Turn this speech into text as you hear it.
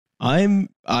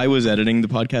I was editing the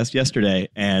podcast yesterday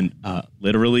and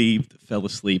literally fell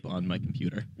asleep on my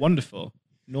computer. Wonderful.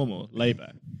 Normal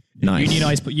labor. Nice.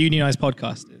 Unionized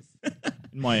podcasters,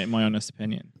 in my honest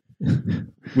opinion.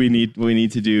 What we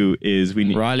need to do is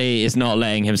Riley is not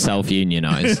letting himself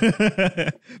unionize.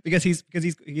 because he's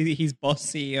boss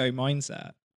CEO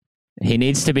mindset. He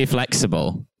needs to be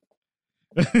flexible.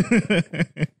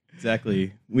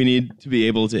 Exactly. We need to be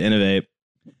able to innovate.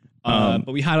 But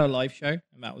we had a live show,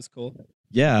 and that was cool.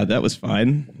 Yeah, that was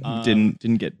fine.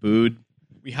 Didn't get booed.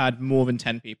 We had more than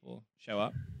 10 people show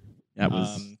up. That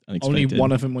was unexpected. Only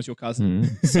one of them was your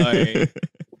cousin, so that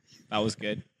was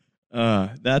good.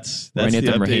 That's the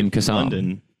update from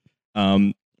London.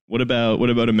 What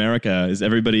about America? Is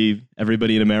everybody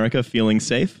in America feeling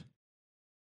safe?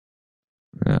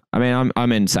 I mean,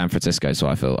 I'm in San Francisco, so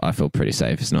I feel pretty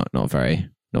safe. It's not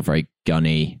very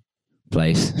gunny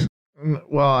place.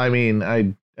 Well, I mean,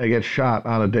 I get shot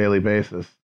on a daily basis,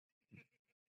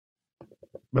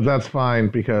 but that's fine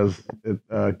because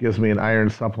it gives me an iron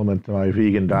supplement to my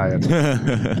vegan diet.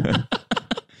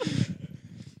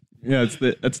 Yeah,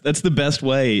 that's the best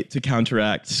way to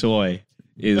counteract soy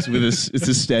is with it's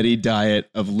a steady diet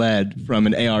of lead from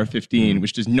an AR-15,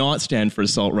 which does not stand for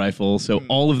assault rifle. So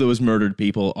all of those murdered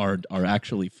people are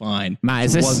actually fine.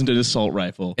 Matt, it wasn't an assault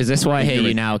rifle. Is this why I hear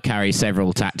you now carry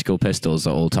several tactical pistols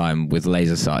at all time with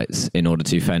laser sights in order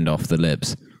to fend off the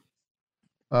libs?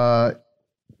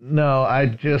 No, I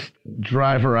just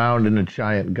drive around in a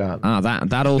giant gun.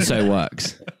 That also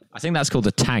works. I think that's called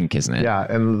a tank, isn't it?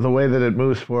 Yeah, and the way that it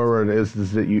moves forward is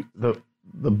that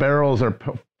the barrels are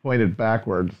pointed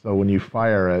backwards, so when you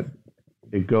fire it,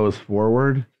 it goes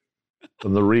forward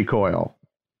from the recoil.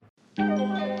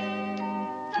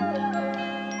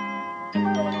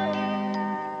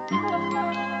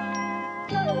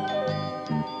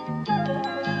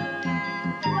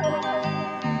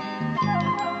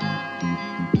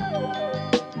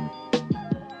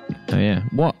 Oh yeah.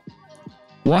 What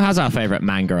has our favorite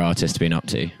manga artist been up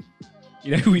to?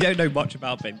 We don't know much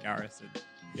about Ben Garrison.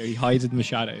 He hides in the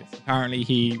shadows. Apparently,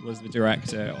 he was the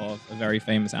director of a very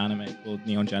famous anime called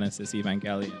Neon Genesis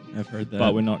Evangelion. I've heard that,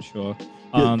 but we're not sure.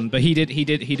 But he did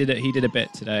a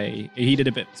bit today. He did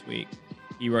a bit this week.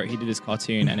 He did his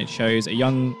cartoon, and it shows a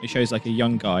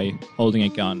young guy holding a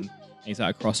gun. And he's at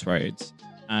a crossroads,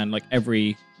 and like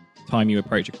every time you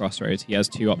approach a crossroads, he has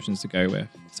two options to go with.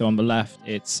 So on the left,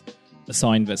 it's a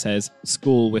sign that says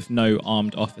school with no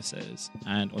armed officers,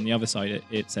 and on the other side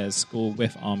it says school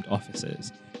with armed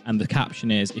officers, and the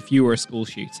caption is, if you were a school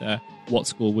shooter, what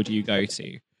school would you go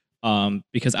to?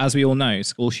 Because as we all know,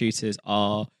 school shooters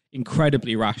are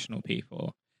incredibly rational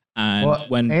people, and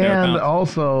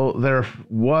also there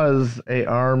was a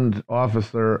armed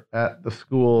officer at the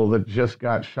school that just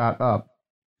got shot up.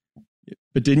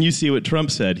 But didn't you see what Trump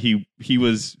said? He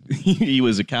was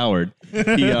a coward.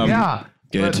 Yeah.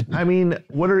 Good. But, I mean,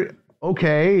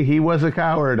 he was a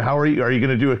coward. Are you going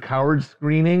to do a coward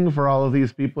screening for all of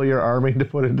these people you're arming to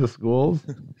put into schools?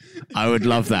 I would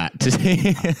love that.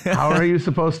 How are you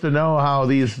supposed to know how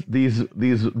these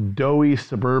doughy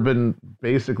suburban,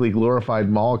 basically glorified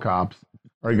mall cops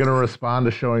are going to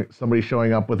respond to somebody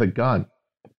showing up with a gun?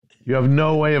 You have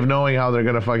no way of knowing how they're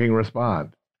going to fucking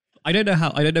respond. I don't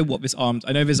know what this armed.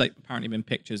 I know there's apparently been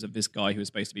pictures of this guy who was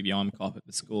supposed to be the armed cop at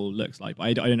the school looks like, but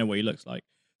I don't know what he looks like.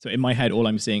 So in my head, all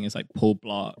I'm seeing is Paul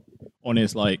Blart on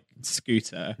his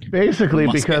scooter. Basically,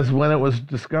 because when it was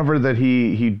discovered that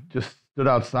he just stood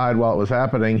outside while it was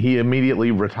happening, he immediately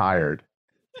retired.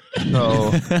 So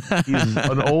he's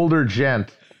an older gent.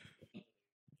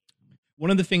 One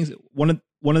of the things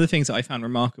that I found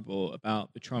remarkable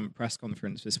about the Trump press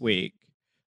conference this week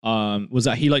was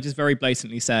that he just very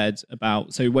blatantly said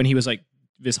about, so when he was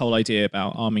this whole idea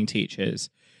about arming teachers,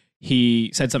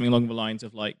 he said something along the lines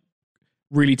of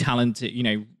really talented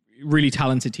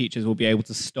teachers will be able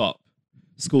to stop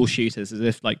school shooters, as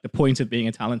if the point of being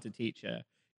a talented teacher.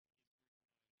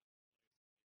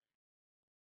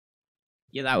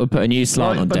 Yeah, that would put a new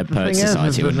slant on Dead Poets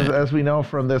Society, wouldn't it? As we know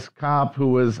from this cop who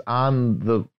was on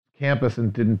the campus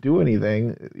and didn't do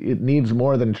anything, it needs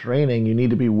more than training. You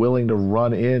need to be willing to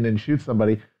run in and shoot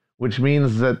somebody, which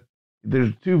means that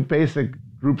there's two basic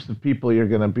groups of people you're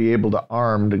going to be able to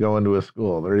arm to go into a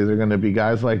school. They're either going to be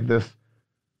guys like this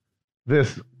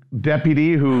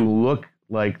deputy who look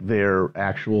like they're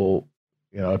actual,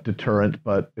 deterrent,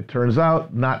 but it turns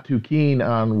out not too keen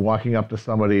on walking up to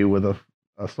somebody with a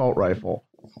assault rifle.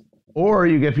 Or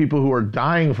you get people who are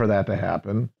dying for that to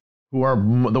happen, who are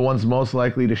the ones most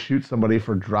likely to shoot somebody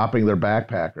for dropping their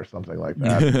backpack or something like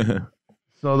that.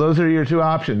 So those are your two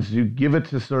options. You give it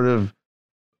to sort of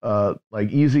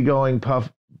easygoing,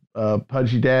 tough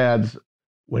pudgy dads,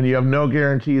 when you have no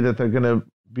guarantee that they're going to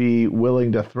be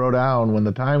willing to throw down when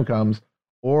the time comes,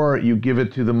 or you give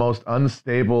it to the most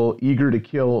unstable, eager to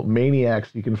kill maniacs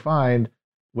you can find,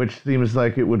 which seems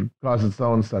like it would cause its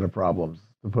own set of problems,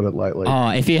 to put it lightly. Oh,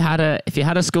 if you had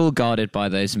a school guarded by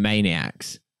those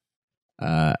maniacs,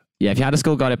 if you had a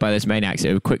school guarded by those maniacs,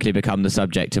 it would quickly become the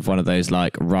subject of one of those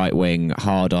like right-wing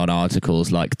hard-on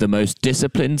articles, like the most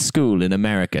disciplined school in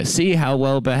America. See how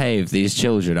well behaved these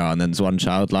children are. And then there's one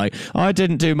child like, I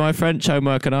didn't do my French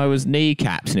homework and I was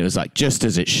kneecapped. And it was like, just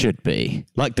as it should be,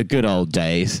 like the good old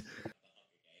days.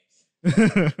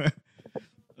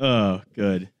 Oh,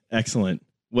 good. Excellent.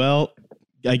 Well,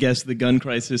 I guess the gun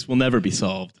crisis will never be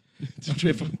solved.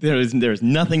 There is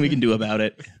nothing we can do about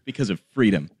it because of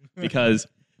freedom.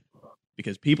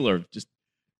 Because people are just,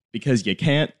 because you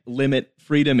can't limit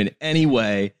freedom in any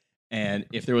way, and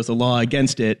if there was a law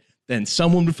against it, then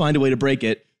someone would find a way to break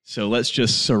it. So let's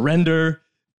just surrender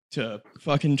to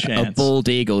fucking chance. A bald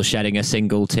eagle shedding a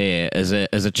single tear as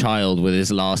a child with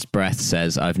his last breath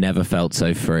says, "I've never felt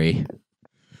so free."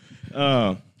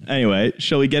 Oh, anyway,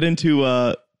 shall we get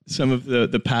into some of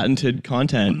the patented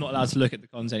content? I'm not allowed to look at the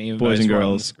content, even Boys and though it's right on the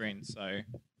girls. screen. So,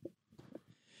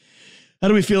 How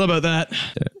do we feel about that?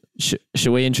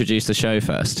 Shall we introduce the show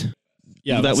first?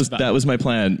 yeah, that was my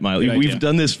plan, Miley. Good We've idea.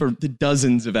 done this for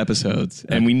dozens of episodes,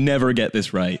 and we never get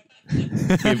this right.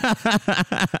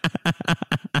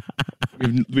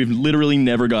 We've literally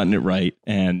never gotten it right,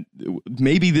 and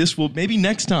maybe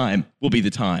next time will be the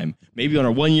time. Maybe on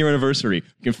our 1-year anniversary,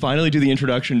 we can finally do the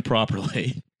introduction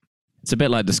properly. It's a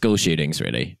bit like the school shootings,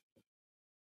 really.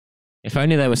 If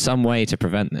only there was some way to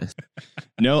prevent this.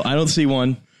 No, I don't see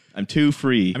one. I'm too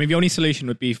free. I mean, the only solution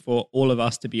would be for all of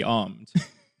us to be armed,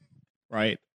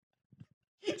 right?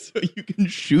 So you can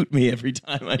shoot me every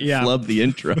time I Yeah. flub the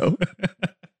intro.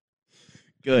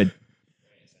 Good.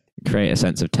 Create a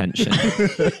sense of tension.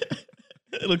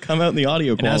 It'll come out in the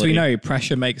audio And quality. as we know,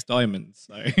 pressure makes diamonds.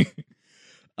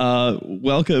 So,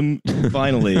 welcome,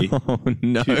 finally. Oh,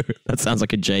 no. That sounds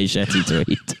like a Jay Shetty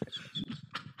tweet.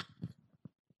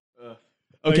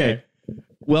 Okay.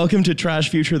 Welcome to Trash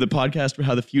Future, the podcast for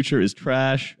how the future is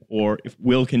trash, or if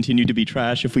will continue to be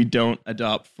trash if we don't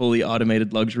adopt fully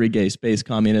automated luxury gay space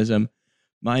communism.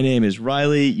 My name is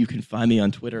Riley. You can find me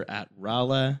on Twitter at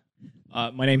Rala.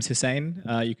 my name's Hussein.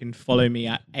 You can follow me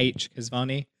at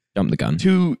Kazvani. Jump the gun.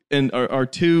 Our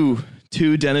two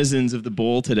denizens of the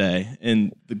bowl today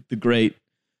in the great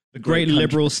Great country.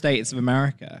 liberal states of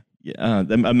America.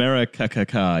 The America,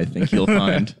 I think you'll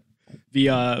find.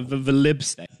 The lib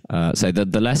state. So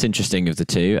the less interesting of the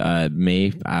two,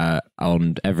 me,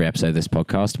 on every episode of this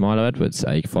podcast, Milo Edwards.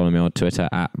 You can follow me on Twitter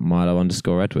at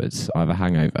Milo_Edwards. I have a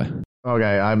hangover.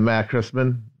 Okay, I'm Matt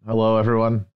Christman. Hello,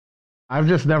 everyone. I've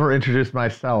just never introduced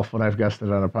myself when I've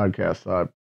guested on a podcast, so I'm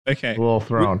Okay. a little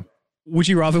thrown. Would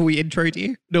you rather we introed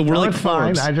you? No, we're No, like it's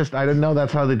fine. Forbes. I didn't know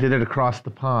that's how they did it across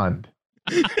the pond.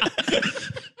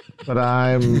 But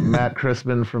I'm Matt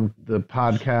Christman from the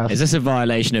podcast. Is this a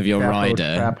violation of your Chapo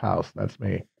rider? Trap House. That's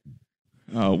me.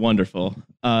 Oh, wonderful.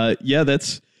 Yeah,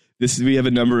 this. We have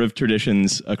a number of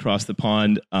traditions across the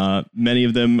pond. Many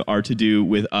of them are to do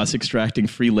with us extracting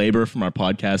free labor from our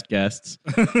podcast guests.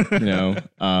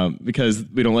 Because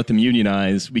we don't let them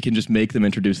unionize, we can just make them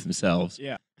introduce themselves.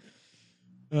 Yeah.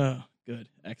 Oh, good,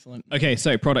 excellent. Okay,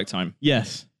 so product time.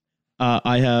 Yes,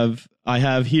 I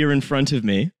have here in front of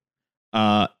me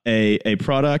a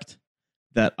product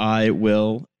that I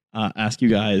will ask you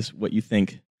guys what you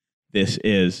think this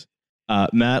is.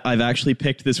 Matt, I've actually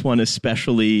picked this one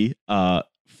especially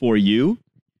for you.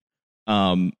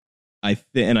 I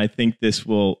think this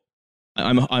will.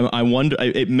 I wonder.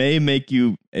 It may make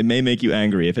you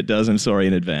angry. If it does, I'm sorry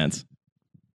in advance.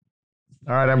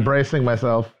 All right, I'm bracing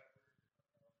myself.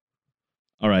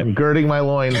 All right. I'm girding my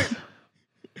loins.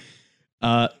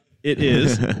 It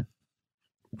is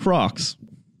Crocs.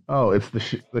 Oh, it's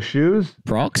the shoes?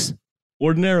 Prox?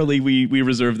 Ordinarily, we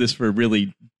reserve this for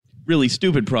really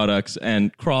stupid products,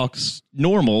 and Crocs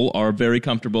normal are very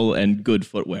comfortable and good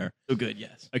footwear. So good,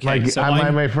 yes. Okay, so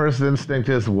my first instinct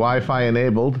is Wi-Fi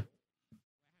enabled.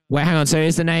 Wait, hang on. So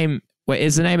is the name of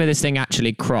this thing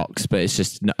actually Crocs, but it's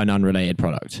just an unrelated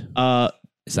product?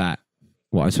 Is that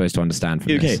what I'm supposed to understand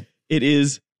from this? Okay, it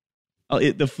is.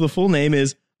 The full name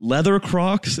is Leather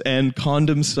Crocs and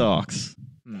Condom Socks.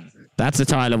 That's the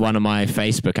title of one of my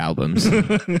Facebook albums.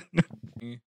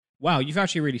 wow, you've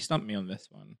actually really stumped me on this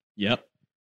one. Yep.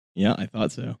 Yeah, I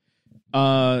thought so.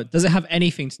 Does it have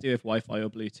anything to do with Wi-Fi or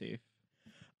Bluetooth?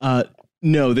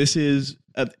 No, this is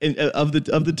of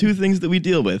the two things that we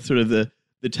deal with, sort of the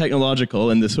technological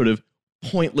and the sort of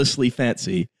pointlessly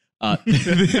fancy.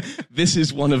 This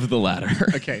is one of the latter.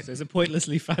 Okay, so it's a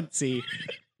pointlessly fancy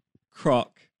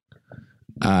croc.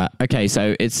 Okay,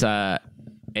 so it's a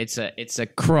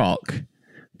croc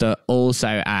that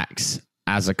also acts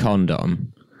as a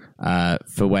condom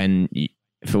for when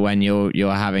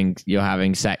you're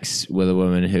having sex with a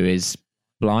woman who is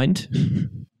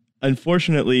blind.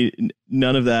 Unfortunately,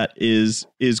 none of that is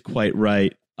quite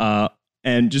right.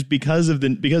 And just because of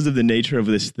the nature of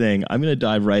this thing, I'm going to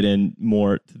dive right in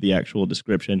more to the actual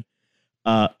description.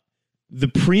 The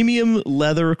premium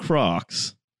leather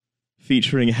Crocs,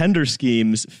 featuring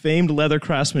Henderscheme's famed leather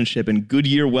craftsmanship and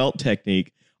Goodyear welt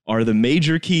technique, are the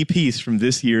major key piece from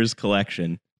this year's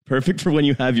collection. Perfect for when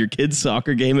you have your kid's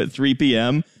soccer game at 3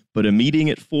 p.m., but a meeting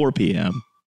at 4 p.m.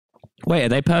 Wait, are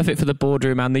they perfect for the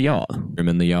boardroom and the yacht?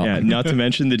 Yeah, not to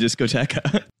mention the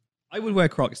discoteca. I would wear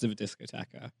Crocs to the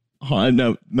discoteca. Oh,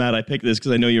 no, Matt, I picked this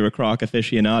because I know you're a Croc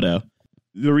aficionado.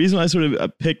 The reason I sort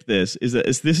of picked this is that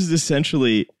this is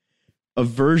essentially a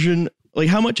version. Like,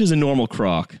 how much is a normal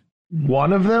Croc?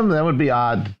 One of them? That would be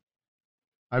odd.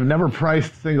 I've never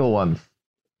priced single ones.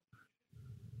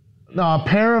 No, a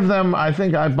pair of them, I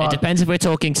think I bought. It depends if we're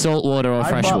talking saltwater or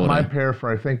freshwater. I bought my pair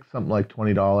for, I think, something like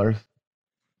 $20.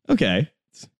 Okay.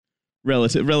 It's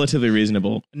relatively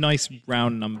reasonable. A nice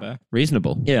round number.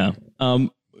 Reasonable. Yeah.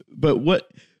 But what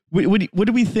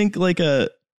do we think like a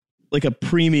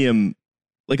premium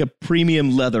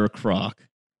leather Croc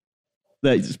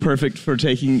that's perfect for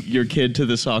taking your kid to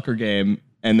the soccer game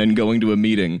and then going to a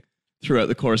meeting throughout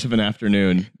the course of an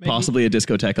afternoon, possibly a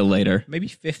discoteca later? Maybe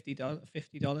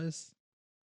 $50.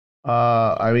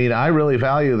 I mean, I really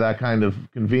value that kind of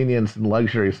convenience and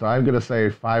luxury, so I'm going to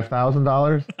say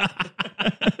 $5,000.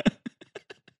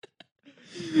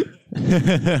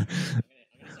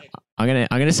 I'm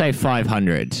gonna say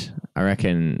 500. I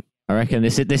reckon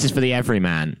this is for the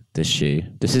everyman. This shoe.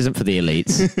 This isn't for the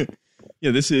elites.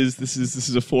 Yeah, this is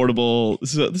affordable.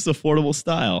 This is affordable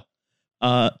style.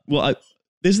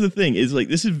 This is the thing, is like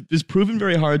this is proven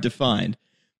very hard to find,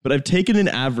 but I've taken an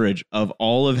average of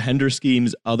all of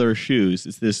Henderscheme's other shoes.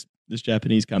 It's this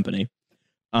Japanese company,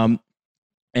 and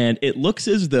it looks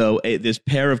as though this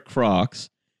pair of Crocs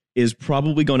is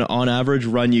probably going to, on average,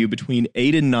 run you between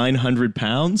 800 and 900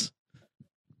 pounds,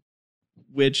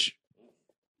 which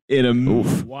in a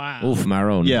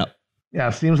Maroon. Yeah,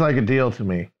 seems like a deal to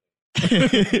me.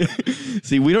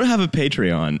 See, we don't have a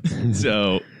Patreon,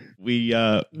 so. We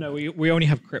only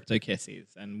have crypto kitties,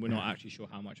 and we're not actually sure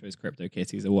how much those crypto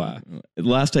kitties are worth.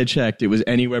 Last I checked, it was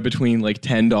anywhere between like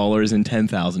 $10 and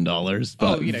 $10,000.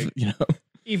 But you know,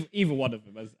 either one of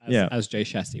them, as Jay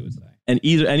Shetty would say, and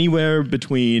anywhere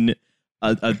between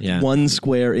a 1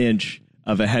 square inch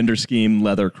of a Henderscheme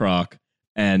leather Croc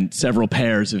and several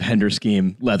pairs of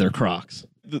Henderscheme leather Crocs.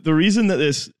 The reason that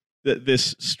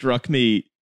this struck me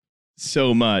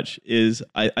so much is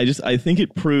I think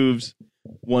it proves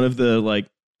one of the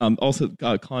also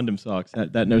condom socks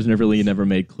that was never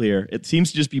made clear. It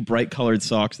seems to just be bright colored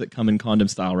socks that come in condom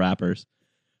style wrappers,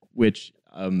 which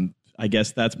I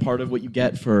guess that's part of what you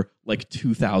get for like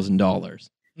 $2,000.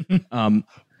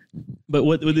 But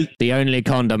what the only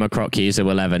condom a Croc user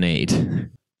will ever need.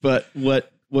 But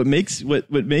what makes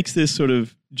this sort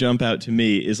of jump out to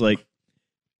me is like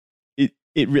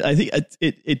I think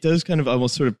it does kind of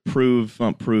almost sort of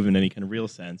not prove in any kind of real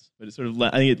sense, but it sort of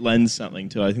I think it lends something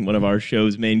to I think one of our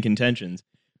show's main contentions,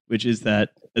 which is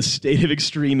that a state of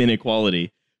extreme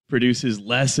inequality produces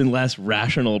less and less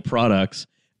rational products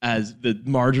as the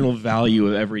marginal value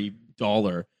of every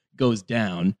dollar goes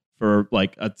down for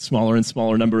like a smaller and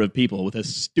smaller number of people with a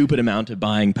stupid amount of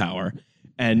buying power,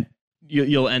 and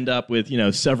you'll end up with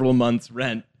several months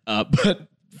rent, but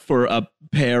for a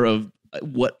pair of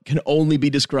what can only be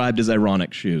described as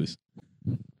ironic shoes.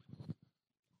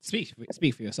 Speak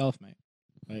for yourself, mate.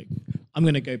 Like, I'm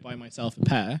going to go buy myself a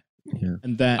pair. Yeah.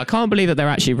 And then I can't believe that they're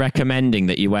actually recommending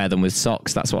that you wear them with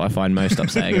socks. That's what I find most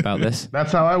upsetting about this.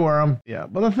 That's how I wear them. Yeah.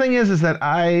 But the thing is that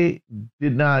I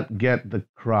did not get the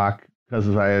Croc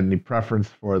because I had any preference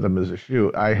for them as a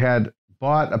shoe. I had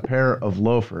bought a pair of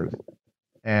loafers,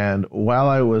 and while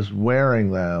I was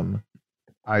wearing them,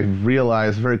 I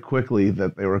realized very quickly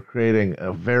that they were creating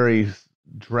a very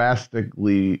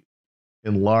drastically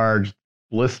enlarged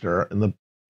blister in the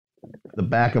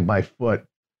back of my foot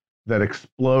that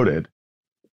exploded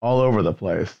all over the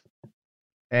place.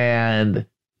 And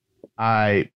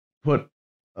I put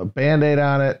a Band-Aid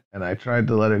on it, and I tried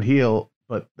to let it heal,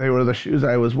 but they were the shoes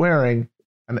I was wearing,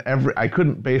 and I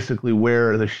couldn't basically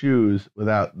wear the shoes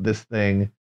without this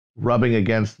thing rubbing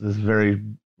against this very,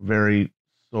 very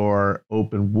sore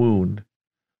open wound.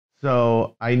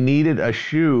 So I needed a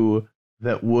shoe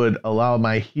that would allow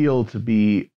my heel to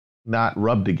be not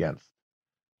rubbed against.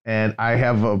 And I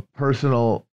have a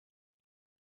personal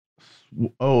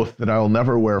oath that I will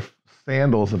never wear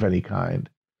sandals of any kind.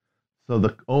 So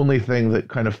the only thing that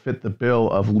kind of fit the bill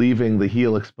of leaving the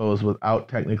heel exposed without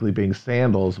technically being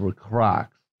sandals were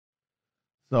Crocs.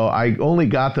 So I only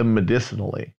got them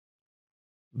medicinally.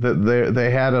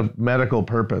 They had a medical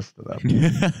purpose to them.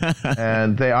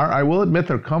 And they are, I will admit,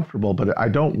 they're comfortable, but I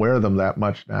don't wear them that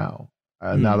much now.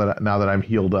 Now that I'm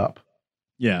healed up.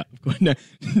 Yeah.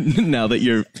 Now that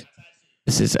you're...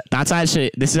 This is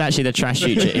actually the Trash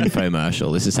Future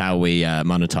infomercial. This is how we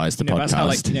monetize the podcast. That's how,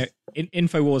 like,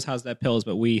 InfoWars has their pills,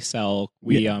 but we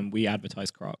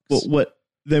advertise Crocs. Well,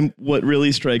 what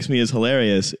really strikes me as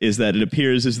hilarious is that it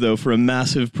appears as though for a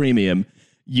massive premium,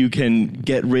 you can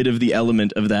get rid of the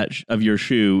element of your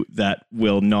shoe that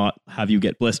will not have you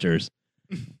get blisters.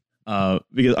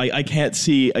 Because I can't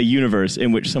see a universe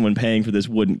in which someone paying for this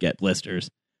wouldn't get blisters.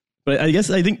 But I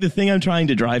think the thing I'm trying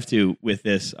to drive to with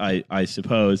this, I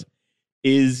suppose,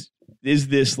 is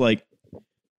there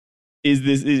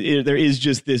is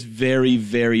just this very,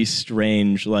 very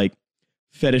strange like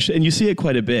fetish, and you see it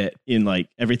quite a bit in like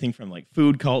everything from like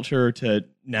food culture to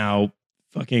now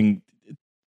fucking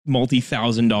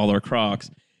multi-$1,000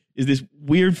 Crocs. Is this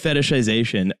weird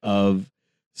fetishization of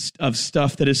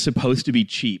stuff that is supposed to be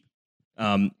cheap,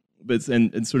 but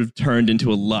and sort of turned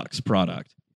into a luxe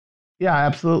product. Yeah,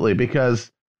 absolutely,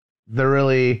 because they're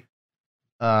really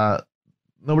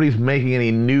nobody's making any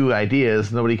new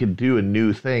ideas. Nobody can do a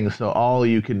new thing, so all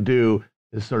you can do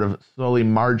is sort of slowly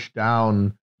march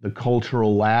down the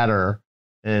cultural ladder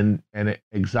and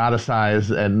exoticize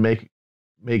and make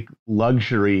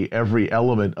luxury every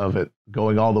element of it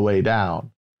going all the way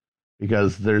down,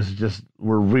 because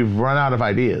we've run out of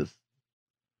ideas.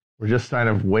 We're just kind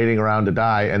of waiting around to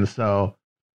die, and so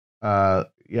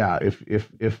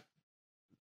if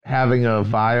having a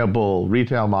viable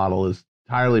retail model is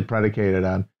entirely predicated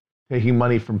on taking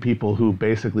money from people who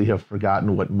basically have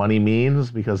forgotten what money means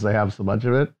because they have so much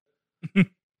of it,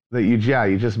 that you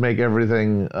just make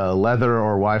everything leather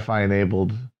or Wi-Fi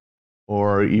enabled,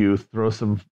 or you throw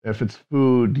some, if it's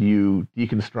food, you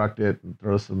deconstruct it and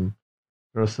throw some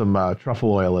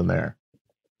truffle oil in there.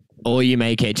 Or you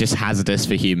make it just hazardous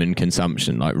for human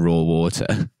consumption, like raw water.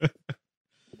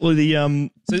 Well, so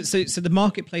the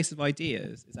marketplace of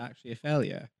ideas is actually a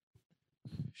failure.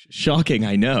 Shocking,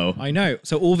 I know.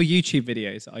 So all the YouTube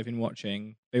videos that I've been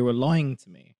watching, they were lying to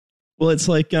me. Well, it's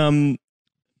like imagine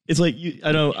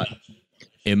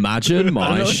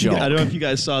my shock. I don't know if you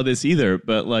guys saw this either,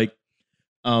 but like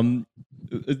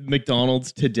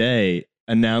McDonald's today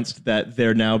announced that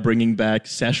they're now bringing back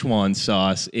Szechuan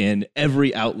sauce in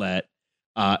every outlet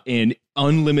in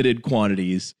unlimited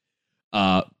quantities.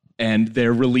 And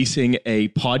they're releasing a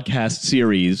podcast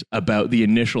series about the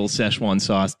initial Szechuan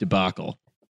sauce debacle.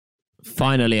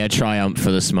 Finally, a triumph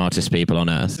for the smartest people on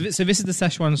earth. So this is the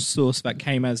Szechuan sauce that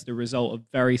came as the result of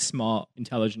very smart,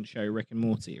 intelligent show Rick and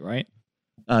Morty, right?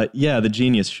 Yeah, the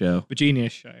Genius Show. The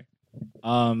Genius Show.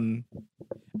 And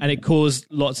it caused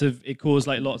lots of late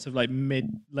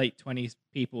 20s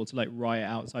people to like riot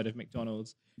outside of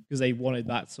McDonald's because they wanted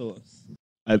that sauce.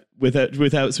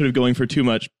 Without sort of going for too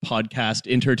much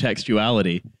podcast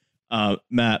intertextuality,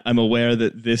 Matt, I'm aware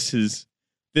that this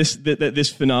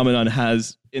phenomenon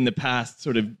has in the past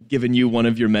sort of given you one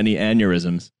of your many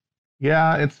aneurysms.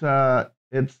 Yeah,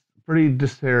 it's pretty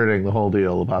disparaging, the whole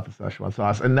deal about the Szechuan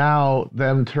sauce, and now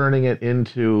them turning it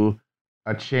into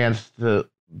a chance to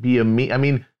be a meme. I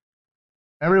mean,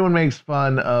 everyone makes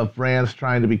fun of brands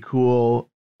trying to be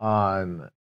cool on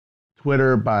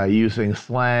Twitter by using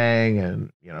slang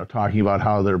and, talking about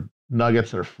how their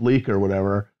nuggets are fleek or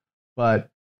whatever, but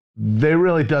they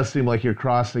really does seem like you're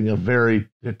crossing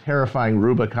a terrifying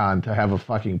Rubicon to have a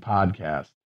fucking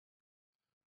podcast.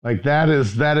 Like that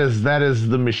is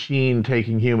the machine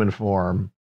taking human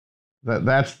form.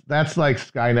 That's like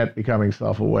Skynet becoming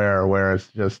self-aware, where it's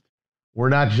just, we're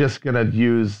not just gonna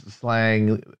use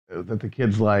slang that the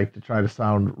kids like to try to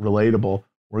sound relatable.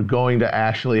 We're going to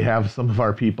actually have some of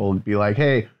our people be like,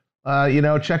 hey,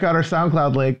 check out our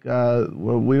SoundCloud link.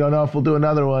 We don't know if we'll do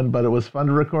another one, but it was fun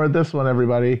to record this one,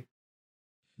 everybody.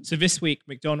 So this week,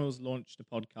 McDonald's launched a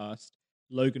podcast.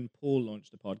 Logan Paul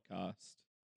launched a podcast.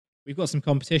 We've got some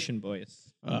competition,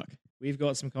 boys. Fuck. We've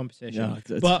got some competition.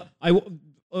 Yeah, but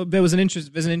there's an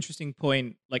interesting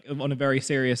point, like on a very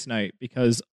serious note,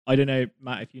 because I don't know,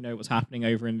 Matt, if you know what's happening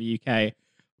over in the UK.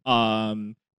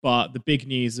 But the big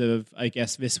news of, I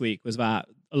guess, this week was that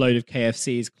a load of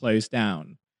KFCs closed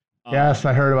down. Yes,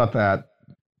 I heard about that.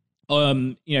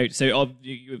 So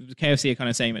KFC are kind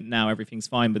of saying that now everything's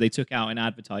fine, but they took out an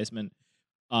advertisement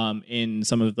in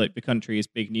some of like the country's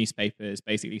big newspapers,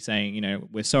 basically saying, you know,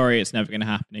 we're sorry, it's never going to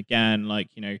happen again. Like,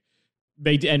 you know,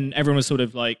 and everyone was sort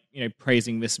of like, you know,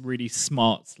 praising this really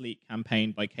smart, sleek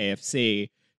campaign by KFC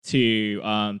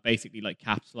to basically like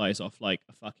capitalize off like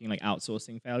a fucking like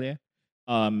outsourcing failure.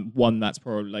 One that's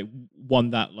probably like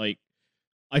one that like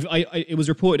it was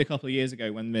reported a couple of years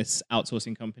ago when this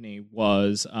outsourcing company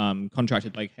was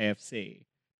contracted by KFC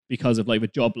because of like the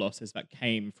job losses that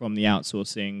came from the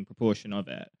outsourcing proportion of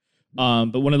it.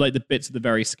 But one of like the bits of the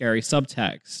very scary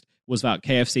subtext was that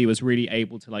KFC was really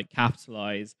able to like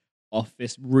capitalize off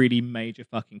this really major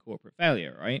fucking corporate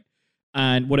failure, right?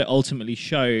 And what it ultimately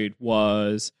showed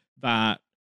was that,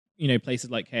 you know, places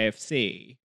like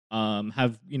KFC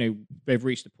have, you know, they've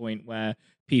reached a point where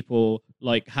people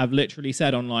like have literally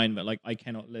said online that like, I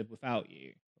cannot live without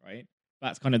you, right?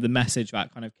 That's kind of the message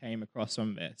that kind of came across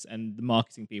from this. And the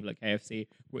marketing people at KFC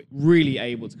were really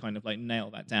able to kind of like nail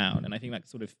that down. And I think that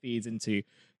sort of feeds into,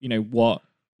 you know, what,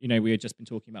 you know, we had just been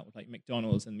talking about with like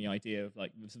McDonald's and the idea of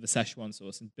like the Szechuan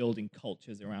sauce and building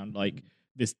cultures around like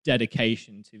this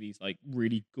dedication to these like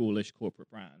really ghoulish corporate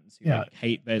brands who like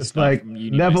hate their stuff like from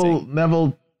unionizing.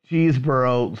 Neville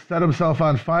Cheeseborough set himself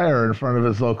on fire in front of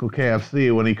his local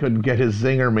KFC when he couldn't get his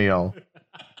zinger meal.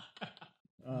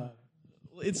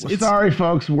 It's sorry,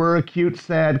 folks. We're a cute,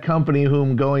 sad company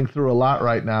whom going through a lot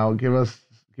right now. Give us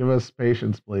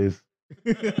patience, please.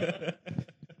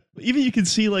 Even you can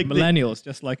see like millennials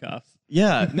just like us.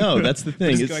 Yeah, no, that's the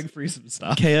thing. Just going through some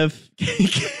stuff.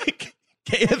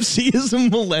 KFC is a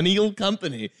millennial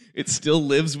company. It still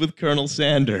lives with Colonel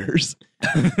Sanders.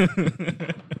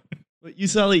 But you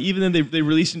saw like even then they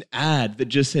released an ad that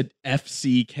just said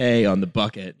FCK on the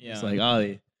bucket. Yeah. It's like,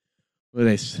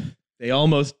 they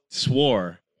almost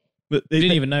swore. But they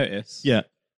didn't even notice. Yeah.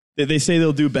 They say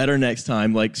they'll do better next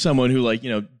time, like someone who like,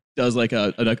 you know, does like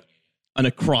an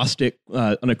acrostic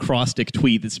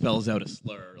tweet that spells out a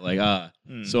slur, like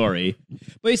sorry.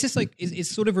 But it's just like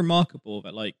it's sort of remarkable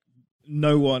that like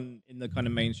no one in the kind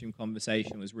of mainstream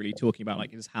conversation was really talking about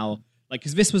like is how like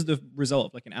because this was the result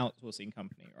of like an outsourcing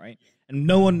company, right? And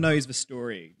no one knows the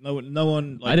story. No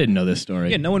one. Like, I didn't know this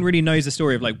story. Yeah, no one really knows the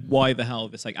story of like why the hell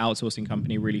this like outsourcing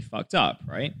company really fucked up,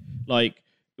 right? Like,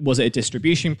 was it a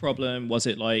distribution problem? Was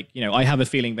it like, you know, I have a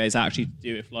feeling there's actually to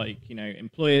do with like, you know,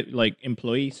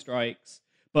 employee strikes,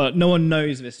 but no one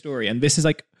knows this story. And this is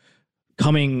like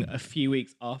coming a few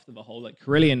weeks after the whole like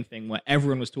Carillion thing where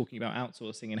everyone was talking about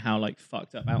outsourcing and how like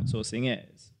fucked up outsourcing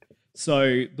is.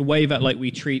 So the way that like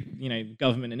we treat, you know,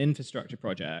 government and infrastructure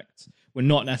projects, we're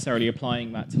not necessarily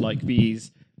applying that to like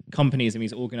these companies and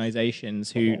these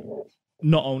organizations who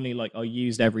not only like are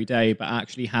used every day, but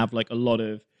actually have like a lot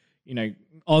of, you know,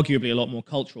 arguably a lot more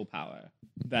cultural power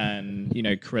than, you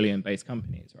know, Carillion-based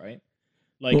companies, right?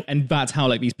 Like, well, and that's how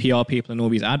like these PR people and all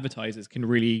these advertisers can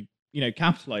really, you know,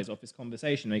 capitalize off this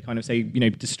conversation. They kind of say, you know,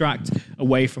 distract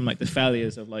away from like the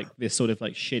failures of like this sort of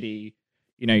like shitty,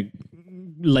 you know,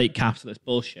 late capitalist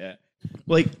bullshit.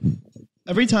 Like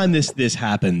every time this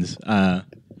happens, I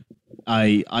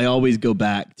always go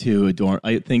back to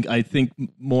I think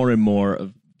more and more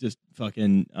of just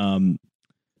fucking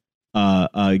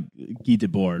Guy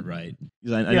Debord, right?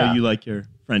 Because I know you like your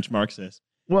French Marxist.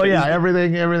 Well, yeah,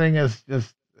 everything is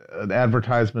just an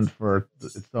advertisement for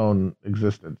its own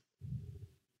existence.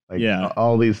 Like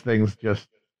all these things, just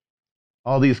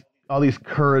all these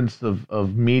currents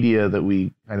of media that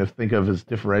we kind of think of as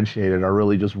differentiated are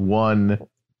really just one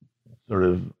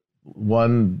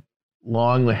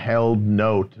long held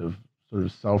note of sort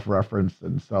of self-reference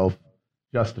and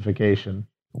self-justification.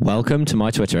 Welcome to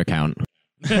my Twitter account.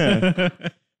 I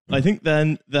think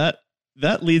then that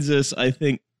leads us, I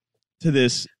think, to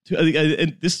this.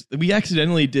 We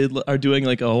accidentally are doing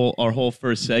like our whole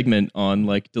first segment on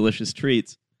like delicious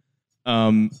treats.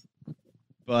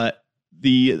 But I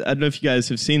don't know if you guys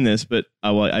have seen this, but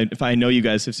if I know you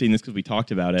guys have seen this because we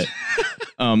talked about it.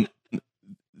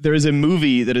 There is a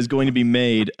movie that is going to be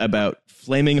made about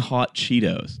flaming hot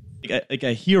Cheetos, like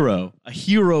a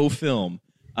hero film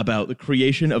about the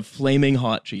creation of flaming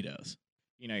hot Cheetos.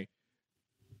 You know,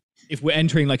 if we're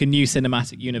entering like a new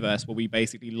cinematic universe where we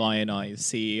basically lionize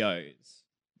CEOs,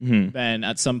 then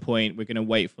at some point we're going to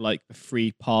wait for like the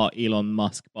 3-part Elon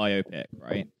Musk biopic,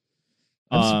 right?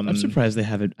 I'm surprised they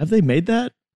haven't. Have they made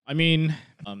that? I mean,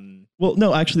 well,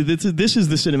 no, actually, this is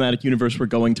the cinematic universe we're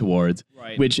going towards,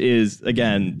 right. Which is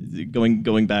again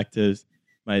going back to some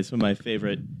of my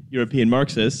favorite European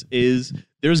Marxists. Is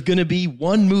there's going to be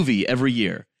one movie every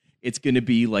year. It's going to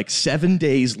be like 7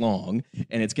 days long,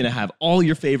 and it's going to have all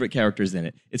your favorite characters in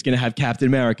it. It's going to have Captain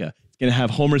America. It's going to have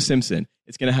Homer Simpson.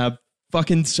 It's going to have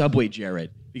fucking Subway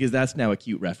Jared, because that's now a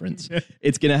cute reference.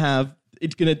 It's going to have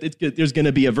there's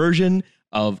gonna be a version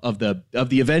of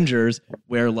the Avengers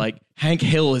where like Hank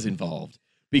Hill is involved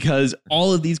because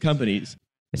all of these companies.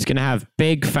 It's going to have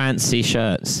big fancy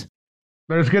shirts.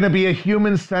 There's going to be a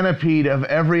human centipede of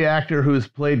every actor who's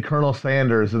played Colonel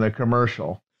Sanders in a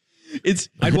commercial.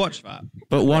 I'd watch that.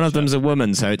 But one of them's a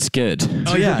woman, so it's good.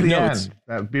 Oh yeah, She's at the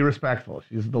no, end. Be respectful.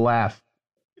 She's the last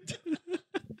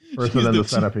person in the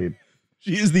centipede.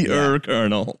 She is the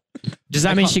Colonel. Does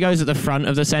that mean she goes at the front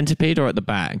of the centipede or at the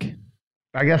back?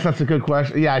 I guess that's a good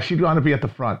question. Yeah, she'd want to be at the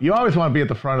front. You always want to be at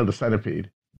the front of the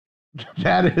centipede.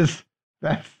 That's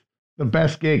the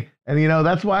best gig. And,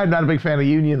 that's why I'm not a big fan of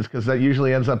unions, because that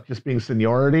usually ends up just being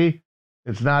seniority.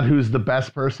 It's not who's the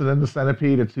best person in the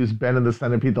centipede. It's who's been in the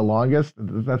centipede the longest.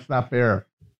 That's not fair.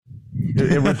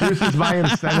 It reduces my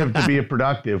incentive to be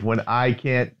productive when I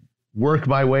can't work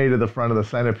my way to the front of the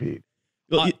centipede.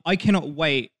 I cannot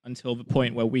wait until the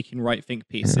point where we can write think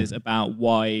pieces about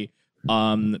why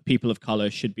people of color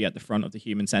should be at the front of the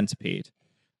human centipede.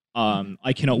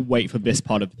 I cannot wait for this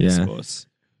part of the discourse.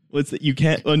 Well, it's that you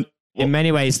can't... In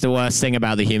many ways, the worst thing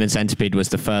about the human centipede was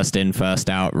the first in, first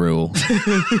out rule.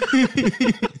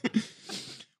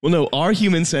 Well, no, our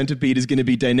human centipede is going to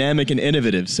be dynamic and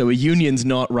innovative, so a union's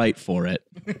not right for it.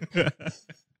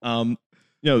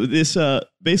 This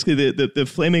basically the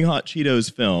Flaming Hot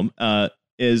Cheetos film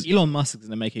is Elon Musk is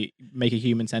going to make a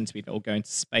human centipede that will go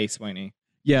into space, won't he?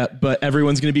 Yeah, but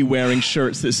everyone's going to be wearing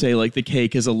shirts that say like the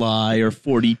cake is a lie or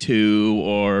 42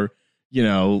 or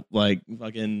like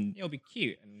fucking. It'll be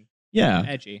cute and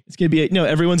edgy. It's gonna be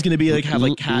everyone's gonna be like have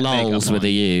like cat lols makeup with on. a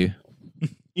U.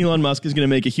 Elon Musk is gonna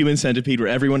make a human centipede where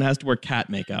everyone has to wear cat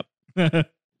makeup. That's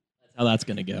how that's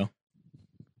gonna go.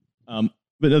 But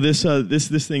no, this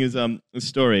thing is a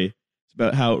story. It's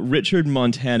about how Richard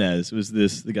Montanez was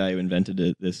the guy who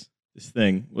invented this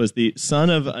thing, was the son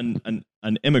of an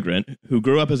immigrant who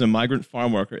grew up as a migrant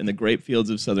farm worker in the grape fields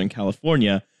of Southern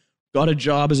California, got a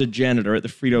job as a janitor at the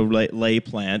Frito-Lay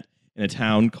plant in a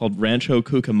town called Rancho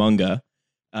Cucamonga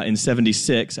in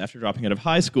 1976 after dropping out of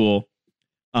high school,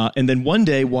 and then one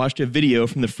day watched a video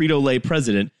from the Frito-Lay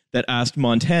president that asked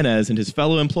Montanez and his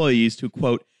fellow employees to,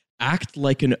 quote, act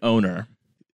like an owner.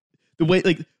 The way,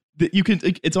 like, you can,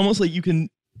 it's almost like you can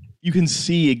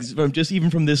see from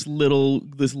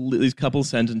these couple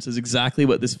sentences exactly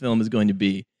what this film is going to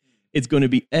be. It's going to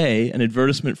be an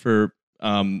advertisement for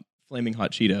Flaming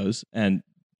Hot Cheetos and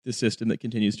the system that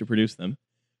continues to produce them.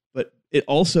 But it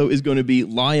also is going to be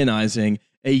lionizing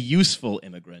a useful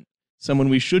immigrant, someone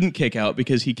we shouldn't kick out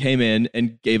because he came in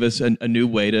and gave us a new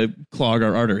way to clog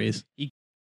our arteries.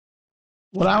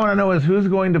 What I want to know is who's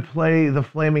going to play the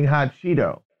Flaming Hot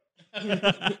Cheeto.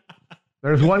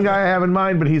 There's one guy I have in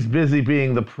mind, but he's busy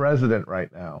being the president right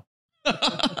now.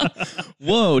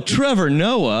 Whoa, Trevor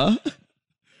Noah.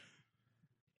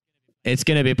 It's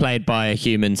going to be played by a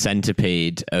human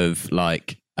centipede of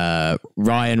like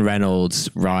Ryan Reynolds,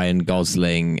 Ryan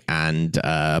Gosling, and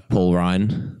Paul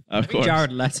Ryan. I think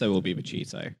Jared Leto will be the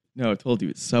Cheeto. No, I told you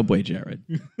it's Subway Jared.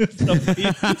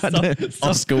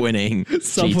 Oscar-winning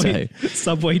Cheeto.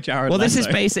 Subway Jared Well, Leto. This is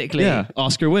basically... Yeah,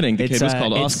 Oscar-winning. The kid was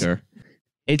called Oscar.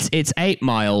 It's 8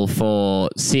 Mile for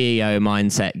CEO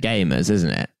mindset gamers,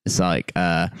 isn't it? It's like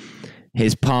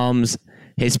his palms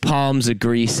are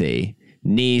greasy,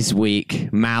 knees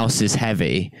weak, mouse is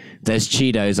heavy. There's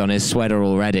Cheetos on his sweater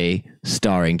already,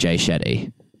 starring Jay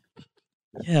Shetty.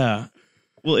 Yeah.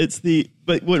 Well,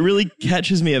 but what really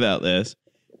catches me about this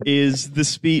is the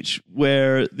speech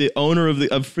where the owner of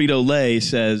Frito-Lay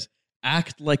says,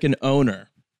 act like an owner.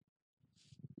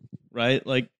 Right?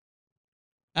 Like,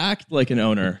 act like an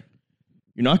owner.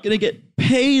 You're not going to get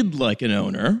paid like an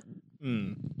owner,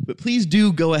 but please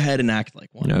do go ahead and act like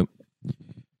one. Nope.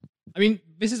 I mean,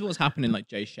 this is what's happening like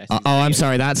Jay Shetty. I'm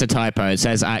sorry, that's a typo. It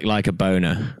says act like a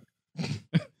boner.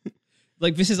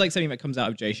 Like, this is like something that comes out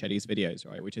of Jay Shetty's videos,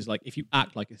 right? Which is like, if you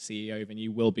act like a CEO, then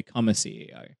you will become a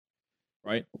CEO,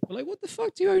 right? But like, what the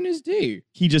fuck do owners do?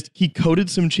 He coated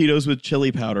some Cheetos with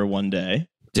chili powder one day.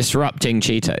 Disrupting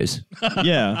Cheetos.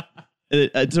 Yeah.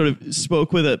 I sort of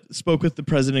spoke with the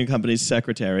president and company's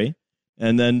secretary,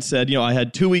 and then said, I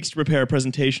had 2 weeks to prepare a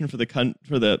presentation for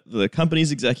the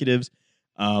company's executives.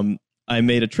 I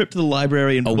made a trip to the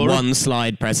library and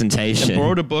one-slide presentation. And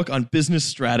borrowed a book on business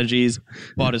strategies,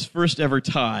 bought his first ever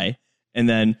tie, and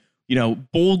then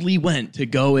boldly went to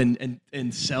go and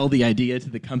sell the idea to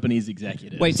the company's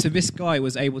executives. Wait, so this guy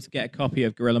was able to get a copy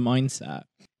of Gorilla Mindset.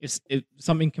 If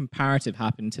something comparative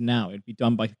happened to now, it'd be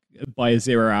done by a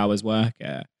 0 hours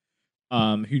worker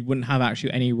who wouldn't have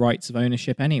actually any rights of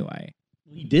ownership anyway.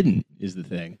 He didn't, is the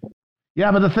thing.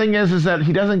 Yeah, but the thing is that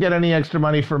he doesn't get any extra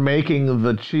money for making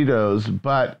the Cheetos,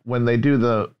 but when they do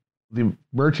the the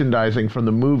merchandising from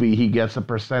the movie, he gets a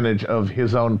percentage of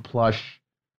his own plush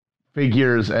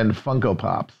figures and Funko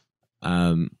Pops.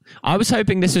 I was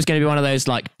hoping this was going to be one of those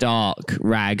like dark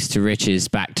rags to riches,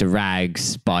 back to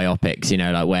rags biopics, you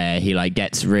know, like where he like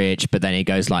gets rich, but then he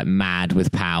goes like mad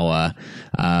with power.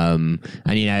 And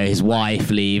you know, his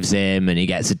wife leaves him and he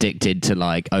gets addicted to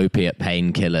like opiate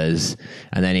painkillers,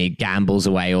 and then he gambles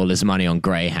away all his money on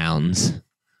greyhounds.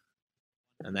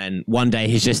 And then one day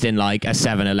he's just in like a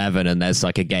 7-Eleven and there's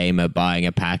like a gamer buying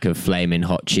a pack of flaming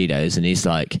hot Cheetos and he's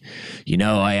like, you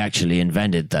know, I actually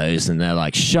invented those. And they're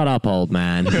like, shut up, old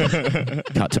man.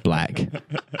 Cut to black.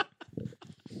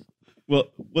 Well,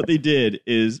 what they did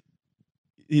is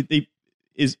he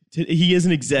is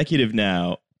an executive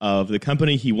now of the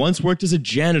company he once worked as a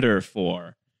janitor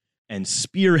for and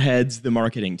spearheads the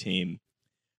marketing team.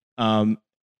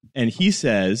 And he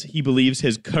says he believes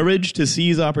his courage to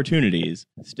seize opportunities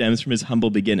stems from his humble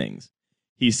beginnings.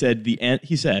 He said,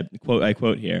 quote, I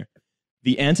quote here,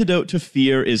 "The antidote to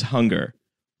fear is hunger.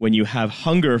 When you have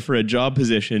hunger for a job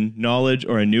position, knowledge,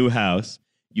 or a new house,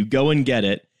 you go and get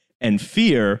it, and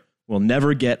fear will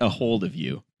never get a hold of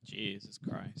you." Jesus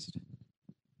Christ.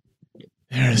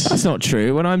 That's not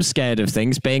true. When I'm scared of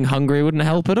things, being hungry wouldn't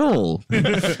help at all.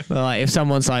 Like if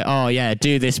someone's like, "Oh yeah,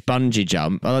 do this bungee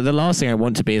jump," the last thing I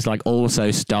want to be is like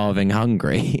also starving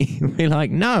hungry. Be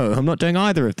like, no, I'm not doing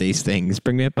either of these things.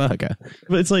 Bring me a burger.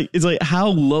 But it's like how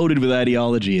loaded with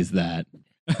ideology is that?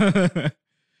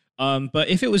 But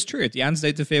if it was true, if the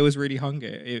antidote to fear was really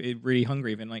hunger, really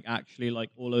hungry, then like actually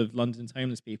like all of London's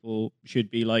homeless people should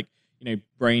be like, you know,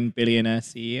 brain billionaire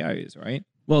CEOs, right?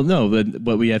 Well, no, but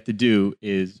what we have to do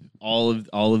is all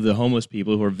of the homeless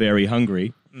people who are very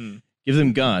hungry, give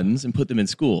them guns and put them in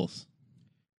schools.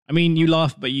 I mean, you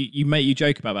laugh, but you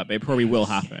joke about that, but it probably will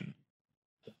happen.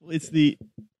 It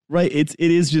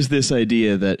is just this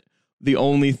idea that the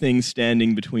only thing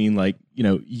standing between like, you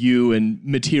know, you and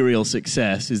material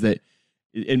success is that,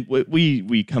 and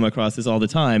we come across this all the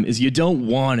time, is you don't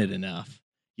want it enough.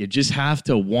 You just have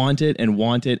to want it and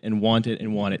want it and want it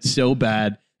and want it so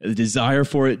bad. The desire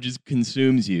for it just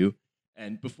consumes you,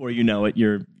 and before you know it,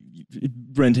 you're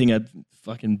renting a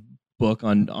fucking book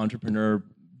on entrepreneur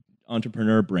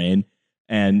brain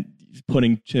and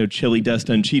putting chili dust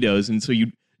on Cheetos, and so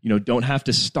you don't have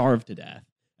to starve to death.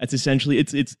 That's essentially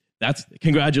that's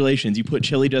congratulations. You put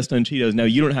chili dust on Cheetos. Now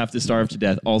you don't have to starve to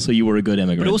death. Also, you were a good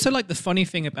immigrant. But also, like the funny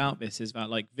thing about this is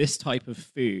that like this type of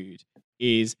food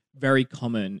is very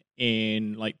common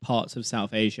in like parts of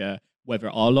South Asia where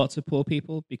there are lots of poor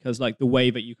people, because like the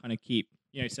way that you kind of keep,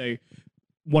 you know, so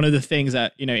one of the things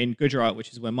that, you know, in Gujarat,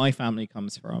 which is where my family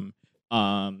comes from,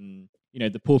 you know,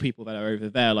 the poor people that are over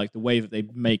there, like the way that they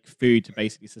make food to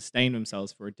basically sustain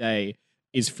themselves for a day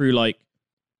is through like,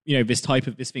 you know, this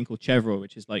thing called chevro,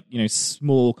 which is like, you know,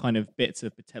 small kind of bits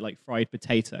of like fried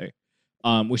potato,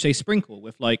 which they sprinkle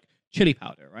with like chili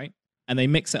powder, right? And they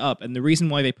mix it up. And the reason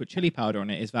why they put chili powder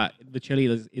on it is that the chili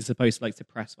is supposed to like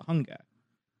suppress the hunger.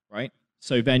 Right?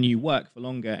 So then you work for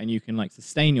longer and you can like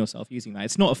sustain yourself using that.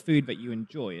 It's not a food that you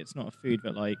enjoy. It's not a food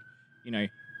that like, you know,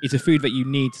 it's a food that you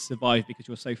need to survive because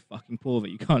you're so fucking poor that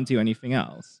you can't do anything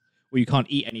else, or you can't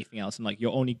eat anything else. And like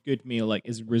your only good meal like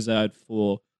is reserved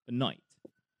for the night.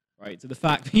 Right? So the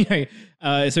fact, you know,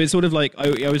 so it's sort of like,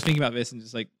 I was thinking about this and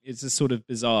just like, it's just sort of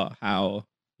bizarre how,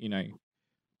 you know,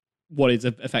 what is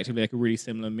effectively like a really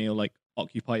similar meal like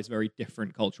occupies very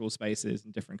different cultural spaces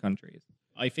in different countries.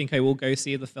 I think I will go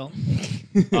see the film,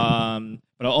 but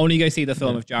I'll only go see the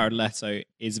film if Jared Leto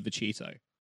is the Cheeto.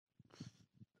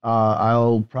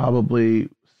 I'll probably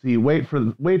wait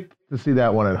to see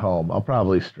that one at home. I'll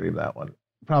probably stream that one.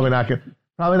 Probably not going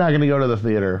to go to the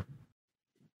theater.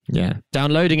 Yeah,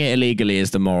 downloading it illegally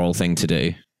is the moral thing to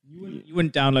do. You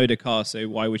wouldn't download a car, so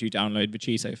why would you download the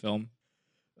Cheeto film?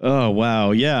 Oh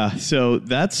wow, yeah. So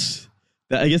that's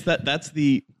the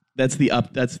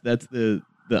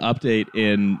update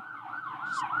in.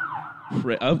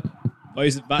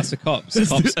 That's the cops.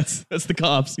 That's the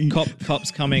cops.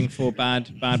 Cops coming for bad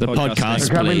the podcast.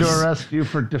 They're coming to arrest you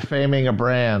for defaming a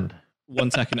brand. 1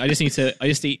 second. I just need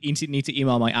to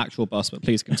email my actual boss, but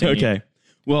please continue. Okay.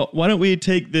 Well, why don't we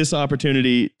take this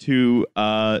opportunity to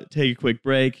take a quick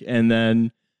break and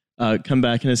then come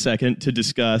back in a second to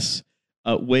discuss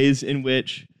ways in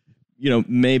which, you know,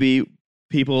 maybe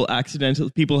people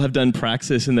have done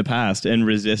praxis in the past and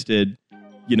resisted,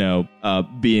 you know,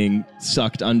 being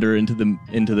sucked under into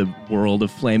the world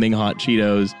of flaming hot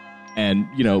Cheetos and,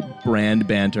 you know, brand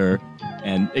banter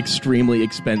and extremely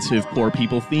expensive poor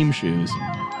people theme shoes.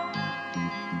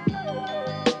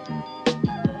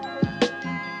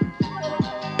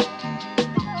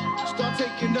 Start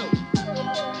taking note.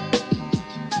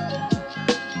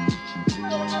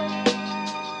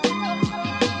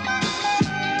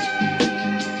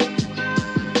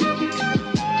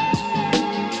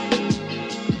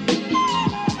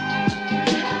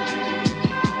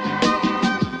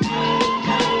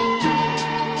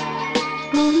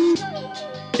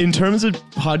 in terms of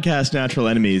podcast natural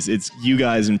enemies, it's you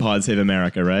guys and Pod Save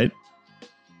America, right?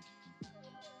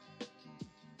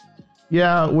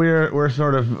 Yeah, we're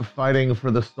sort of fighting for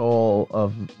the soul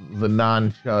of the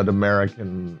non-chud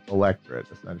American electorate,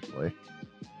 essentially.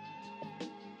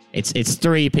 It's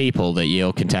three people that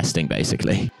you're contesting,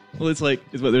 basically. Well,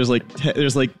 there's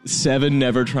like 7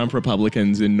 Never Trump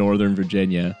Republicans in Northern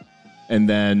Virginia, and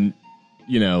then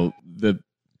and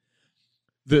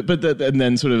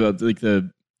then sort of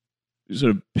the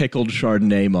sort of pickled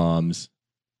Chardonnay moms,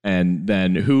 and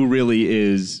then who really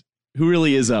is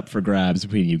up for grabs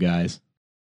between you guys?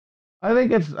 I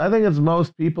think it's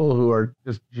most people who are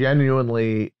just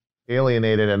genuinely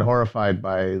alienated and horrified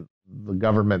by the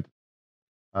government,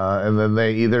 and then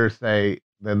they either say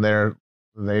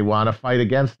they want to fight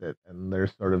against it, and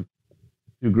there's sort of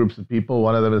two groups of people.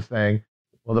 One of them is saying,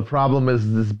 well, the problem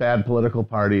is this bad political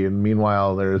party, and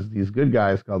meanwhile there's these good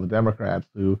guys called the Democrats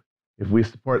who, if we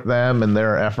support them and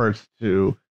their efforts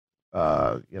to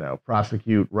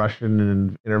prosecute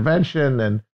Russian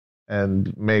intervention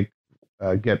and make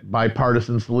get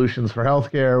bipartisan solutions for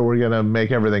healthcare, we're going to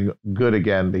make everything good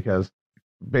again, because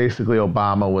basically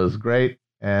Obama was great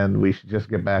and we should just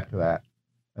get back to that.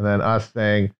 And then us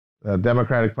saying the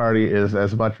Democratic Party is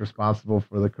as much responsible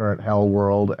for the current hell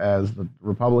world as the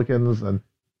Republicans, and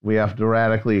we have to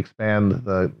radically expand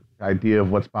the idea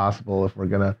of what's possible if we're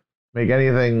going to make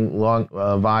anything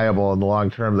viable in the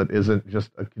long term that isn't just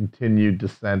a continued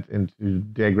descent into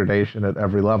degradation at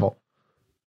every level.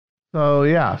 So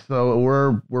yeah,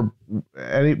 so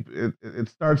it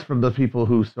starts from the people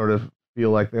who sort of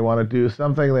feel like they want to do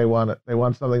something, they want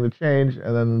something to change,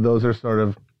 and then those are sort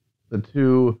of the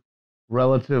two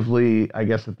relatively, I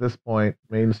guess at this point,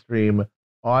 mainstream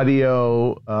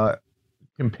audio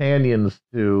companions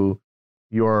to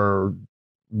your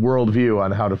worldview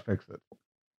on how to fix it.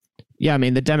 Yeah, I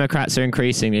mean, the Democrats are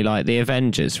increasingly like the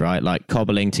Avengers, right? Like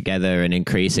cobbling together an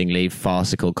increasingly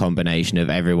farcical combination of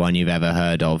everyone you've ever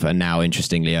heard of, and now,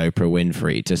 interestingly, Oprah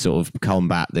Winfrey, to sort of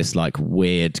combat this like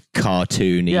weird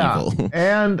cartoon evil.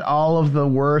 And all of the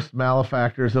worst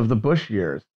malefactors of the Bush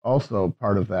years, also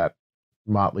part of that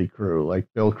motley crew, like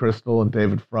Bill Kristol and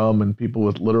David Frum and people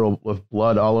with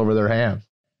blood all over their hands.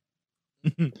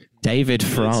 David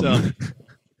Frum.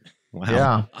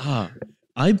 Wow. Yeah.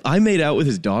 I made out with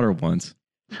his daughter once.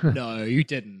 No, you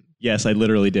didn't. Yes, I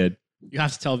literally did. You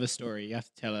have to tell this story. You have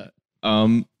to tell it.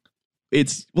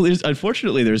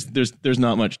 Unfortunately there's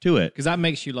not much to it, because that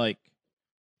makes you like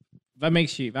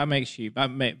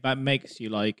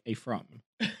a Frum.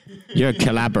 You're a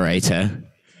collaborator.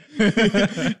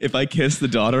 If I kiss the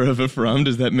daughter of a Frum,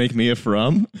 does that make me a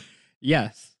Frum?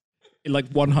 Yes, it like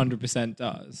 100%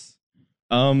 does.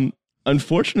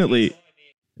 Unfortunately.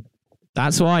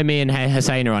 That's why me and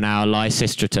Hussein are on our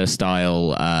Lysistrata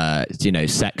style,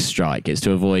 sex strike. It's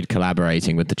to avoid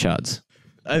collaborating with the chuds.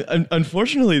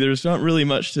 Unfortunately, there's not really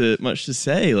much to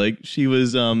say. Like, she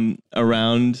was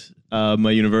around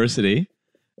my university,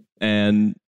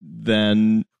 and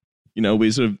then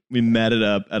we met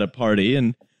at a party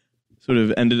and sort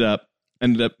of ended up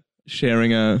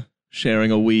sharing a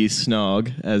wee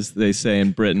snog, as they say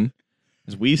in Britain.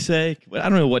 As we say, I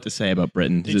don't know what to say about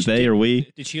Britain. Is it they or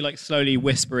we? Did she like slowly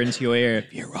whisper into your ear,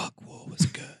 "The Iraq War was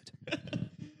good"?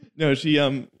 No,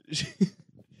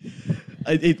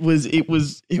 it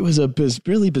was a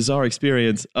really bizarre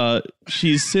experience.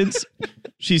 She's since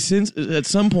at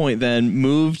some point then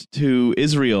moved to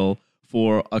Israel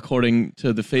for, according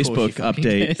to the Facebook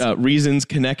update, reasons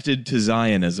connected to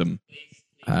Zionism.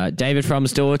 David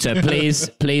Frum's daughter,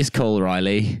 please call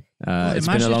Riley. It's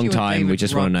been a long time. We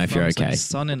just want to know if you're okay.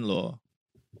 Son-in-law.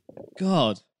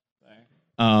 God.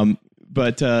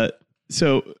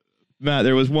 So Matt,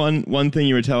 there was one thing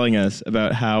you were telling us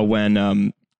about how when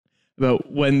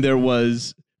there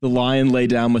was the lion lay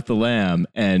down with the lamb,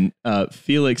 and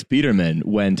Felix Biederman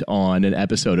went on an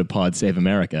episode of Pod Save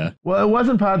America. Well, it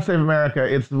wasn't Pod Save America.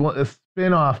 It's a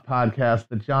spin-off podcast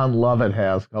that John Lovett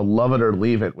has called Love It or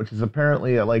Leave It, which is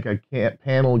apparently like a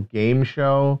panel game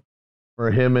show for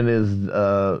him and his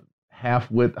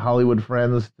half-wit Hollywood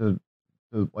friends to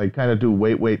like kind of do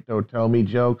wait, don't tell me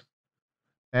jokes.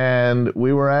 And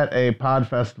we were at a podcast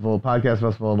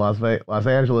festival in Los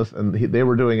Angeles, and they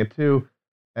were doing it too.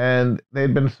 And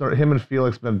they'd been him and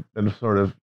Felix been sort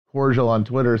of cordial on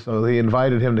Twitter, so they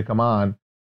invited him to come on.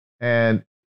 And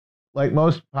like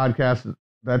most podcasts,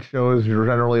 that show is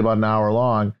generally about an hour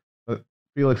long. But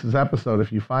Felix's episode,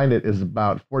 if you find it, is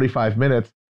about 45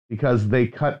 minutes because they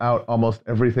cut out almost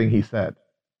everything he said.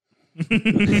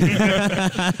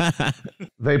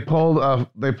 They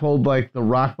pulled like the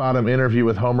rock bottom interview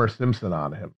with Homer Simpson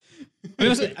on him.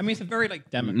 It's a very like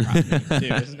Democrat thing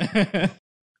too, isn't it?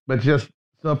 But just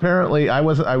so apparently, I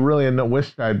really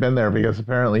wished I'd been there because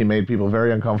apparently he made people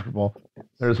very uncomfortable.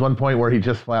 There's one point where he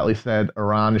just flatly said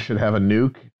Iran should have a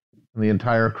nuke, and the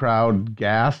entire crowd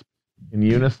gasped in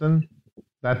unison.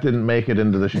 That didn't make it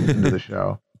into the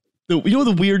show. You know what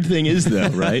the weird thing is, though,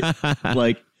 right?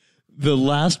 Like, the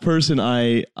last person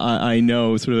I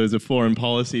know, sort of as a foreign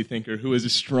policy thinker, who is a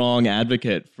strong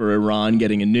advocate for Iran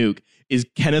getting a nuke, is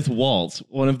Kenneth Waltz,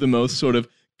 one of the most sort of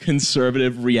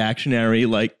conservative, reactionary,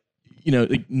 like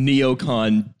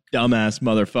neocon dumbass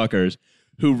motherfuckers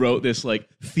who wrote this like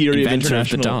theory of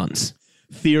international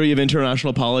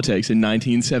politics in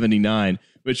 1979,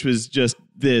 which was just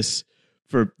this,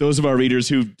 for those of our readers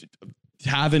who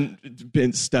haven't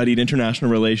been studied international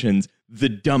relations, the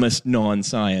dumbest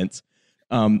non-science,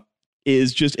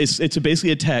 is just it's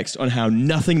basically a text on how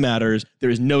nothing matters.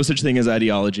 There is no such thing as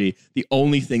ideology. The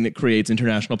only thing that creates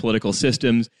international political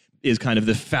systems is kind of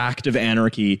the fact of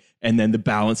anarchy and then the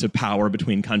balance of power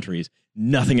between countries.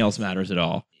 Nothing else matters at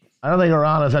all. I don't think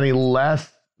Iran is any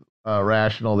less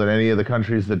rational than any of the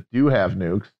countries that do have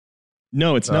nukes.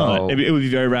 No, it's not. It would be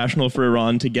very rational for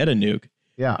Iran to get a nuke.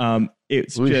 Yeah. We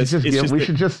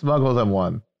should just smuggle them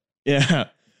one. Yeah.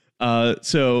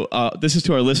 So this is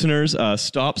to our listeners.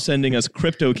 Stop sending us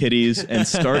crypto kitties and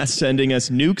start sending us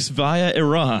nukes via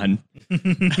Iran.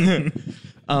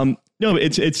 No,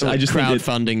 it's. I just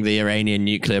crowdfunding the Iranian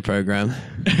nuclear program.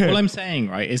 All I'm saying,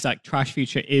 right, is that Trash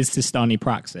Future is Sistani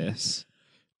praxis.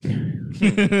 I'm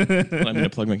going to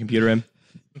plug my computer in.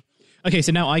 Okay,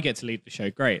 so now I get to lead the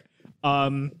show. Great.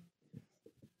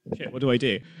 Shit, what do I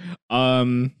do? No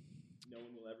one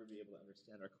will ever be able to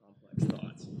understand our complex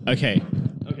thoughts. Okay,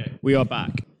 we are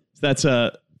back. That's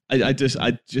I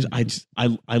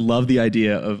love the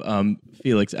idea of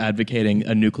Felix advocating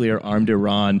a nuclear armed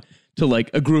Iran to like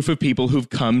a group of people who've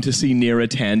come to see Neera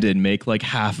Tanden make like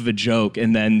half of a joke,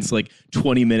 and then it's like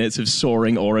 20 minutes of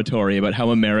soaring oratory about how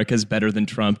America's better than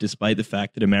Trump, despite the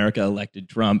fact that America elected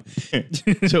Trump.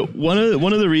 So one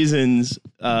of the reasons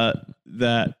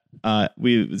that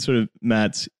we sort of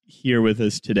Matt's here with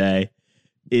us today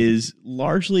is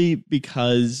largely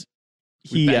because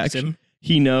he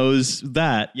knows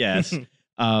that, yes,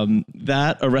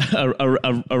 that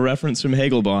a reference from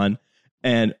Hegelbon.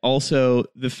 And also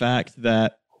the fact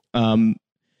that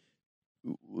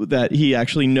that he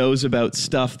actually knows about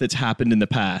stuff that's happened in the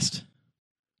past,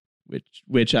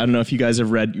 which I don't know if you guys have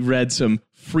read some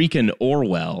freaking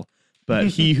Orwell, but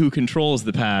he who controls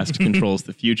the past controls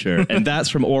the future, and that's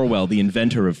from Orwell, the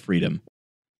inventor of freedom.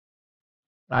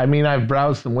 I mean, I've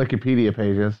browsed some Wikipedia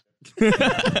pages.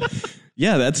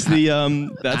 Yeah, that's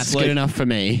that's like, good enough for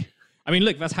me. I mean,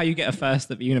 look, that's how you get a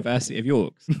first at the University of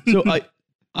York. So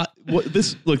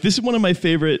this is one of my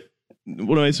sort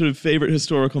of favorite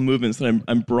historical movements that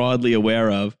I'm broadly aware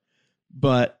of,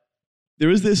 but there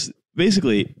is this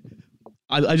basically.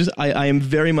 I am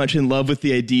very much in love with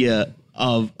the idea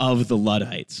of the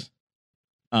Luddites,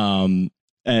 and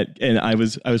I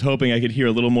was hoping I could hear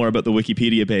a little more about the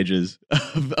Wikipedia pages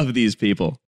of these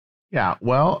people. Yeah,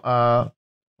 well,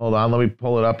 hold on, let me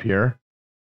pull it up here.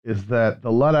 Is that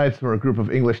the Luddites were a group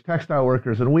of English textile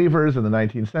workers and weavers in the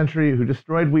 19th century who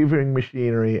destroyed weaving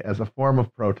machinery as a form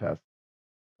of protest.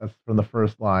 That's from the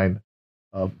first line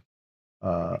of...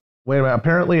 wait a minute,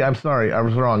 apparently, I'm sorry, I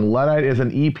was wrong. Luddite is an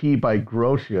EP by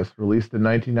Grotius, released in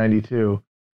 1992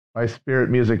 by Spirit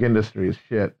Music Industries.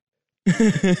 Shit.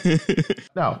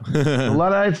 No, the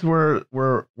Luddites were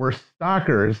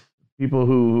stockers, people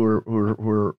who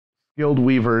were skilled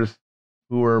weavers,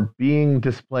 who were being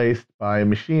displaced by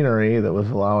machinery that was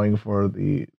allowing for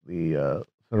the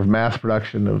sort of mass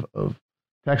production of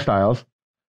textiles,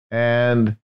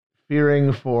 and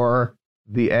fearing for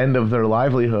the end of their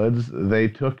livelihoods, they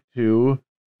took to,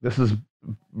 this is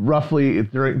roughly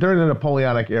during the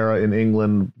Napoleonic era in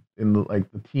England, in the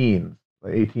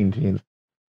 18 teens,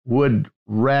 would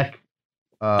wreck.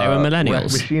 They were millennials.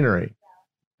 Wreck machinery.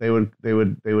 They would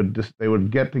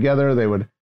get together. They would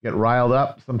get riled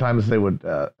up. Sometimes they would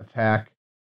attack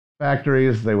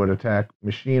factories. They would attack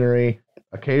machinery.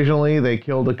 Occasionally, they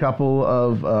killed a couple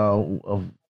of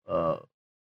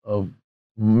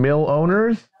mill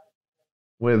owners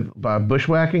by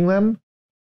bushwhacking them.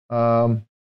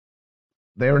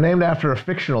 They were named after a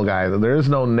fictional guy. There is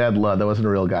no Ned Ludd. That wasn't a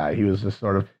real guy. He was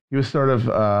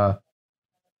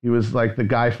like the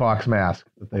Guy Fawkes mask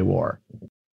that they wore.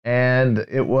 And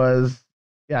it was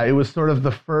sort of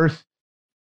the first.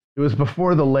 It was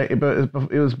before it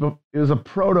was a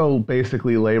proto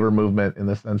basically labor movement, in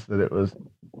the sense that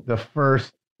the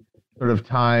first sort of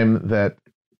time that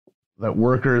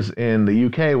workers in the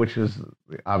UK, which is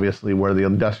obviously where the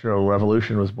Industrial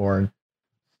Revolution was born,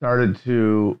 started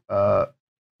to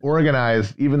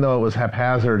organize, even though it was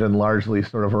haphazard and largely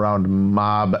sort of around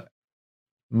mob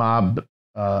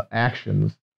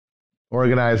actions,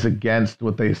 organize against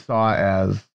what they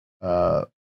saw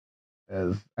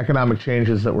as economic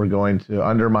changes that were going to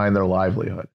undermine their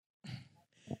livelihood.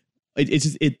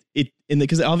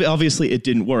 Because obviously it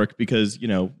didn't work, because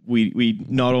we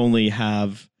not only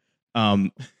have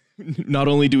not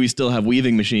only do we still have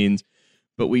weaving machines,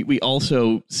 but we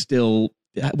also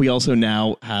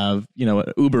now have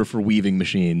Uber for weaving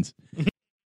machines.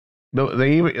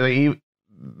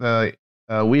 The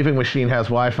weaving machine has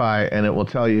Wi-Fi, and it will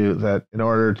tell you that in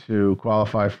order to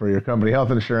qualify for your company health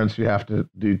insurance, you have to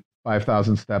do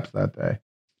 5,000 steps that day.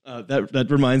 That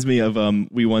reminds me of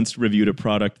we once reviewed a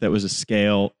product that was a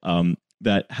scale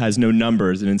that has no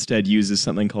numbers and instead uses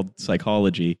something called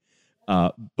psychology.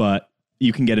 But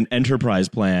you can get an enterprise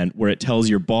plan where it tells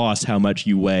your boss how much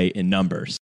you weigh in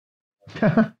numbers.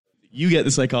 You get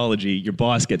the psychology, your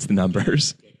boss gets the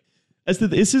numbers.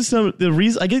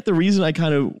 The reason I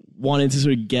kind of wanted to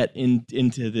sort of get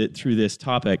through this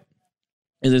topic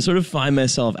is I sort of find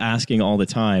myself asking all the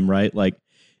time, right? Like,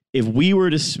 if we were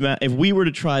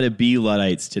to try to be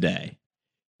Luddites today,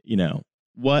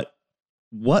 what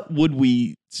would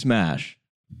we smash?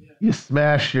 You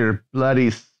smash your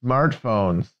bloody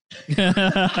smartphones.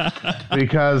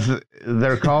 Because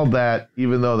they're called that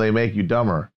even though they make you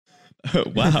dumber.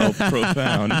 Wow,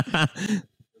 profound.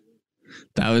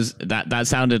 That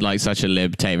sounded like such a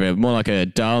lib take, more like a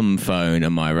dumb phone,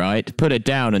 am I right? Put it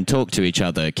down and talk to each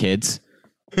other, kids.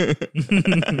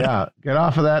 Yeah, get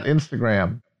off of that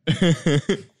Instagram.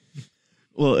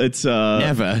 Well, it's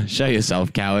never show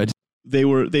yourself, coward. They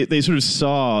sort of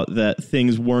saw that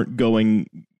things weren't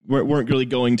really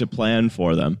going to plan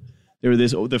for them. They were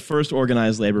the first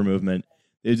organized labor movement.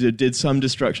 They did some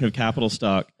destruction of capital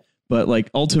stock, but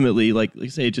ultimately, like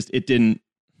say, it didn't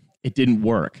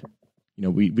work.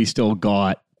 We still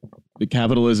got the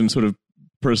capitalism sort of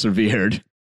persevered.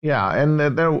 Yeah, and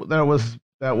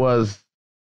that was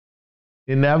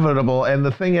inevitable. And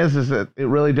the thing is that it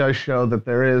really does show that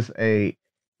there's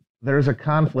a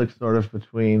conflict sort of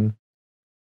between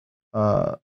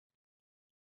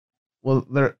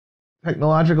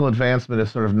technological advancement is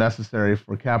sort of necessary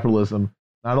for capitalism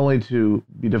not only to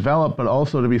be developed but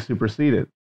also to be superseded.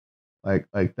 Like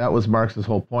that was Marx's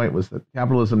whole point, was that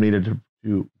capitalism needed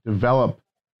to develop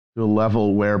to a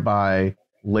level whereby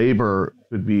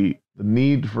the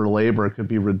need for labor could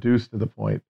be reduced to the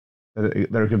point that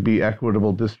there could be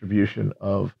equitable distribution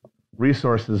of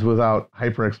resources without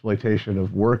hyper-exploitation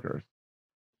of workers.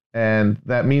 And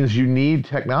that means you need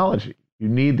technology. You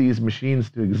need these machines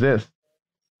to exist.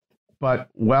 But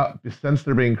since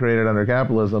they're being created under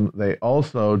capitalism, they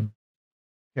also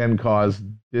can cause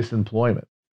disemployment.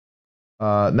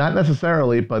 Not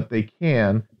necessarily, but they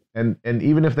can. And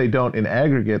even if they don't in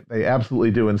aggregate, they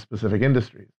absolutely do in specific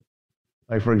industries.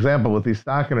 Like, for example, with these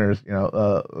stockeners,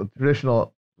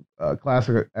 traditional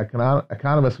classic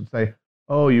economists would say,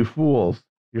 "Oh, you fools,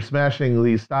 you're smashing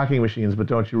these stocking machines, but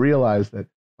don't you realize that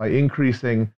by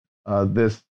increasing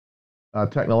this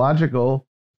technological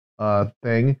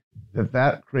thing,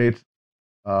 that creates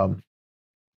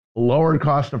lowered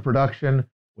cost of production,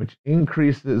 which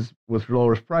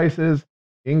lowers prices,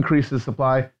 increases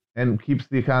supply, and keeps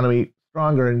the economy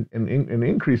stronger and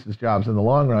increases jobs in the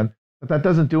long run. But that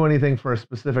doesn't do anything for a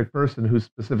specific person whose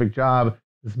specific job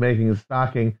is making a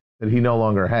stocking that he no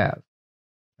longer has,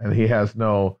 and he has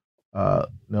no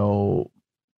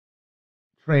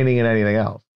training in anything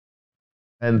else.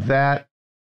 And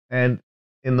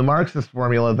in the Marxist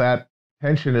formula, that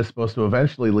tension is supposed to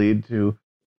eventually lead to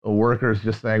workers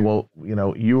just saying, well,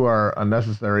 you are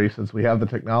unnecessary since we have the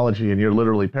technology and you're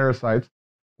literally parasites.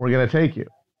 We're going to take you.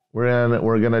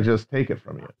 We're going to just take it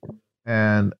from you.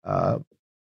 And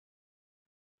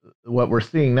what we're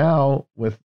seeing now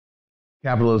with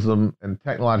capitalism and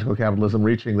technological capitalism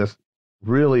reaching this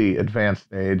really advanced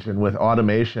stage, and with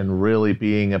automation really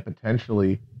being a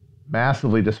potentially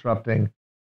massively disrupting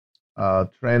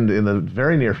trend in the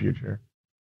very near future,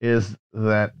 is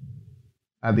that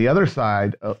at the other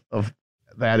side of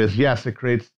that is, yes, it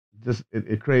creates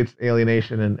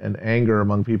alienation and anger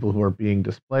among people who are being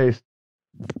displaced,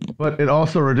 but it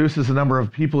also reduces the number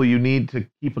of people you need to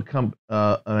keep an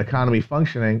economy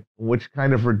functioning, which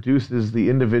kind of reduces the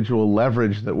individual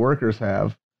leverage that workers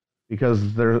have,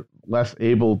 because they're less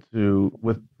able to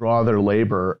withdraw their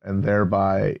labor and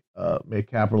thereby make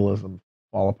capitalism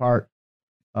fall apart.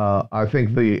 I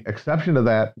think the exception to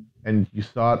that and you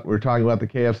saw it. We're talking about the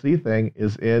KFC thing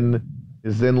is in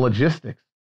logistics.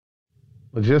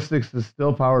 Logistics is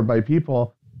still powered by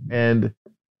people, and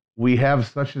we have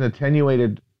such an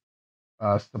attenuated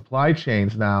supply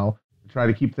chains now to try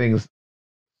to keep things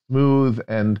smooth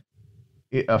and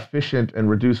efficient and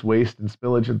reduce waste and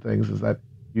spillage and things. Is that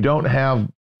you don't have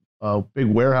big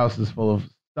warehouses full of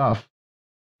stuff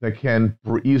that can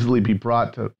easily be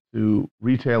brought to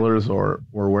retailers or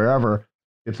wherever.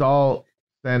 It's all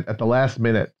sent at the last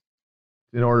minute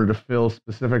in order to fill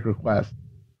specific requests,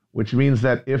 which means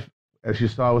that if, as you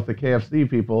saw with the KFC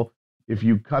people, if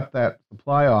you cut that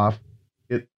supply off,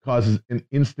 it causes an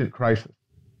instant crisis.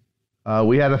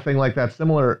 We had a thing like that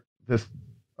similar this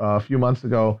a few months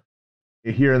ago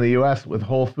here in the U.S. with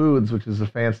Whole Foods, which is a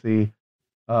fancy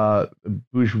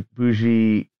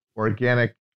bougie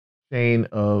organic chain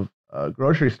of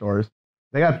grocery stores.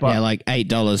 They got like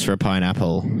 $8 for a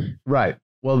pineapple. Right.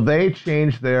 Well, they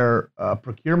changed their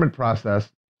procurement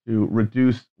process to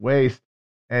reduce waste,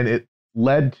 and it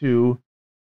led to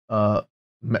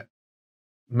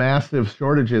massive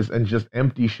shortages and just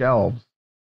empty shelves,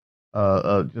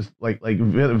 just like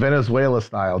Venezuela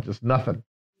style, just nothing.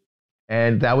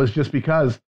 And that was just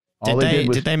because did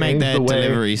they make their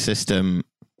delivery system?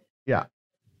 Yeah,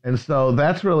 and so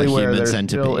that's really where there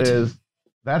still is.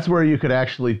 That's where you could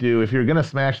actually do, if you're going to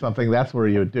smash something, that's where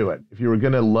you would do it. If you were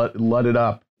going to let it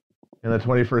up in the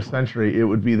 21st century, it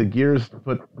would be the gears to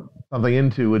put something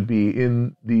into would be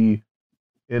in the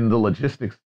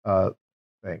logistics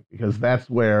thing, because that's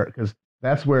where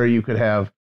you could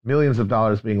have millions of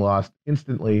dollars being lost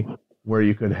instantly, where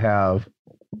you could have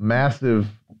massive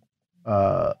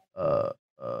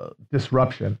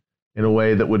disruption in a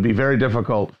way that would be very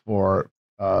difficult for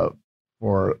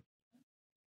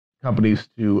companies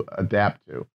to adapt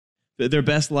to. Their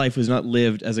best life was not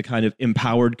lived as a kind of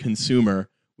empowered consumer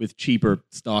with cheaper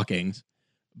stockings,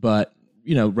 but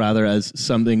rather as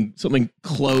something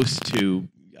close to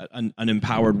an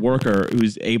empowered worker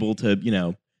who's able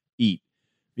to eat.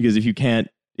 Because if you can't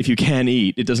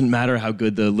eat, it doesn't matter how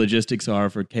good the logistics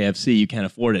are for KFC, you can't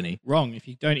afford any. Wrong. If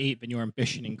you don't eat, then your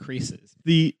ambition increases.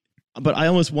 But I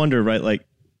almost wonder, right? Like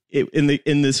in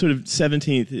the sort of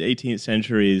 17th, 18th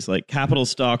centuries, like capital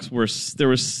stocks were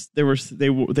stuff.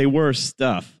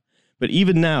 But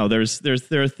even now, there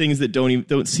are things that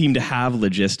don't seem to have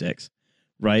logistics,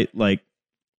 right? Like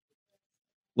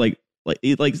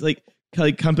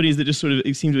companies that just sort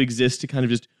of seem to exist to kind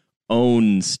of just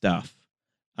own stuff,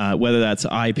 whether that's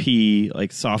IP,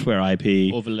 like software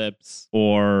IP, or the libs,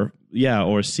 or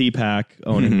CPAC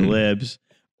owning the libs,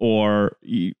 or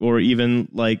even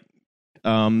like.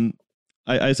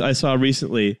 I saw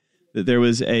recently that there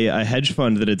was a hedge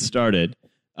fund that had started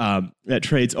that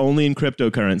trades only in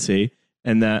cryptocurrency,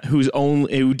 and that is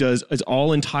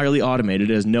all entirely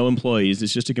automated. It has no employees.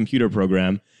 It's just a computer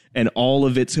program, and all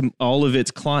of its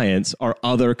clients are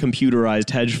other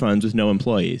computerized hedge funds with no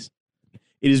employees.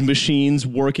 It is machines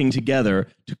working together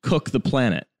to cook the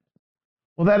planet.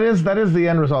 Well, that is the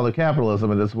end result of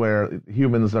capitalism, and it's where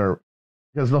humans are.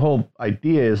 Because the whole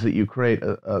idea is that you create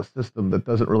a system that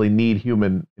doesn't really need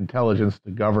human intelligence to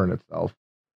govern itself,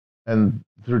 and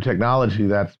through technology,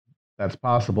 that's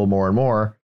possible more and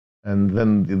more. And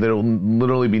then there'll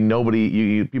literally be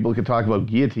nobody. People can talk about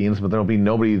guillotines, but there'll be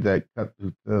nobody that cut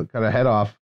a head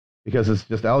off because it's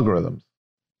just algorithms.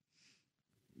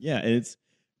 Yeah, and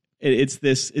it's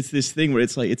this thing where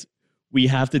we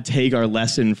have to take our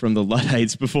lesson from the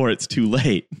Luddites before it's too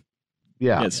late.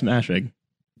 Yeah, it's smashing.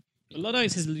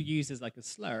 Luddites is used as like a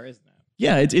slur, isn't it?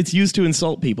 Yeah, it's used to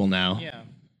insult people now. Yeah,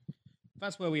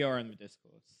 that's where we are in the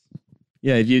discourse.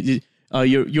 Yeah,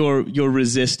 you're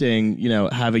resisting,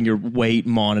 having your weight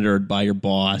monitored by your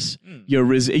boss. You're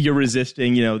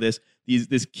resisting, this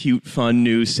cute, fun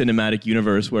new cinematic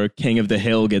universe where King of the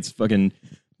Hill gets fucking,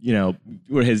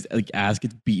 where his ass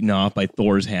gets beaten off by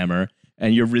Thor's hammer,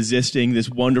 and you're resisting this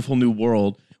wonderful new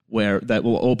world where that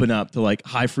will open up to like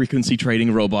high frequency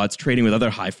trading robots trading with other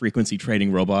high frequency trading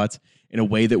robots in a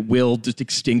way that will just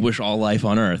extinguish all life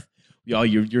on Earth.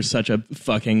 You're such a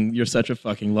fucking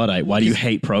Luddite. Why do you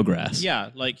hate progress?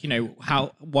 Yeah,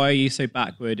 why are you so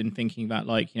backward in thinking that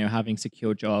having a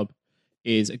secure job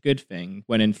is a good thing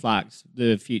when in fact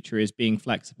the future is being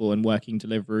flexible and working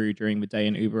Deliveroo during the day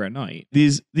and Uber at night?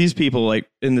 These people like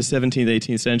in the 17th,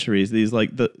 18th centuries,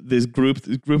 this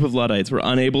group of Luddites were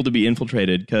unable to be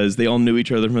infiltrated because they all knew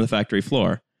each other from the factory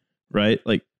floor, right?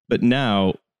 But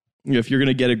now, if you're going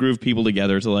to get a group of people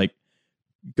together to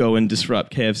go and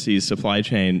disrupt KFC's supply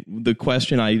chain, the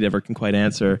question I never can quite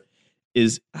answer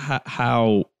is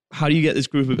how do you get this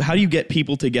group of, how do you get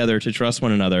people together to trust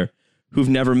one another who've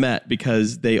never met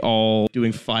because they all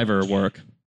doing Fiverr work.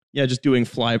 Yeah, just doing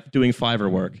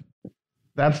Fiverr work.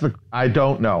 I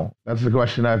don't know. That's the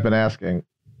question I've been asking.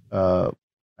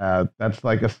 That's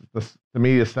like to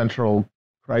me a central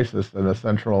crisis and a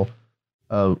central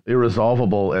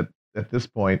irresolvable at this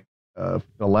point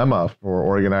dilemma for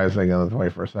organizing in the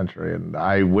 21st century. And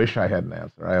I wish I had an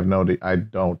answer. I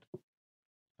don't.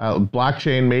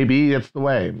 Blockchain, maybe it's the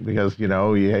way, because you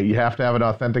have to have an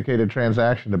authenticated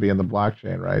transaction to be in the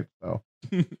blockchain, right? So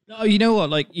no, you know what?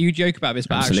 Like, you joke about this,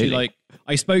 but Absolutely. actually, like,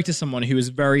 I spoke to someone who was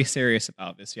very serious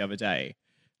about this the other day.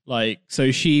 Like,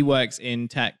 so she works in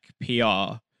tech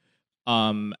PR,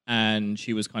 and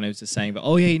she was kind of just saying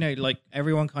that, like,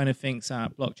 everyone kind of thinks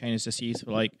that blockchain is just used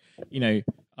for, like,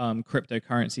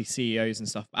 cryptocurrency CEOs and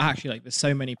stuff. But actually, like, there's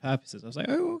so many purposes. I was like,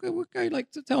 okay, like,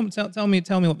 tell me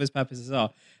what those purposes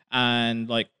are. And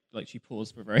like she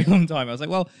paused for a very long time. I was like,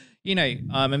 well,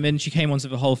 and then she came onto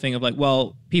the whole thing of like,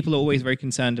 well, people are always very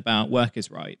concerned about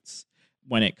workers' rights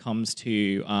when it comes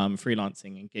to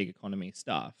freelancing and gig economy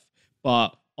stuff.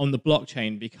 But on the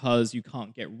blockchain, because you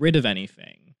can't get rid of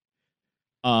anything,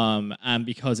 and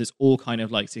because it's all kind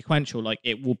of like sequential, like,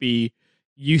 it will be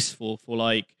useful for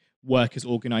like workers'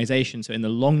 organizations. So in the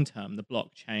long term, the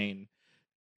blockchain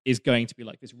is going to be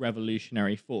like this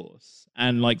revolutionary force.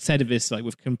 And like, said of this, like,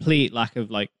 with complete lack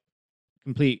of like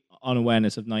complete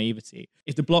unawareness of naivety,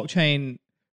 if the blockchain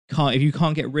if you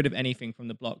can't get rid of anything from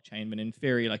the blockchain, then in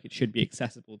theory, like, it should be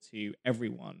accessible to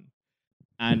everyone.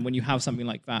 And when you have something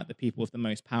like that, the people with the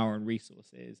most power and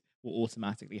resources will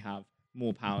automatically have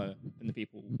more power than the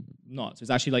people not. So it's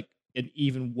actually like an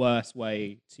even worse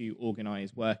way to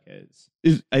organize workers.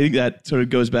 I think that sort of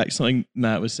goes back to something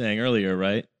Matt was saying earlier,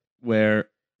 right? Where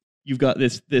you've got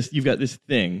this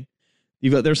thing.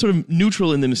 They're sort of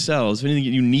neutral in themselves. If anything,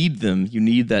 you need them. You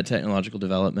need that technological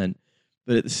development,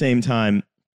 but at the same time,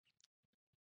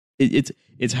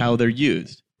 it's how they're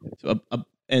used. So,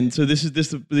 and so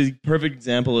the perfect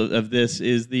example of this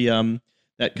is the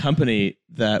that company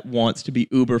that wants to be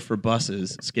Uber for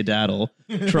buses, Skedaddle,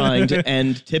 trying to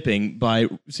end tipping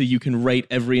so you can rate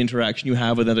every interaction you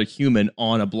have with another human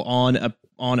on a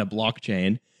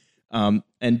blockchain.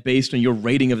 And based on your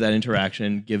rating of that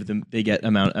interaction, they get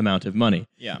amount of money.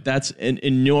 Yeah, that's an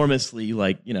enormously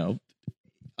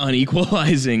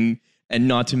unequalizing, and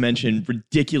not to mention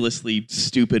ridiculously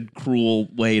stupid, cruel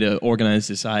way to organize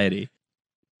society.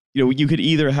 You could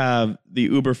either have the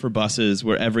Uber for buses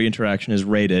where every interaction is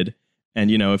rated, and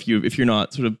if you're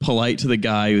not sort of polite to the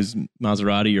guy whose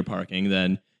Maserati you're parking,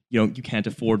 then you can't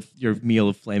afford your meal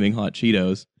of flaming hot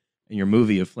Cheetos and your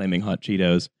movie of flaming hot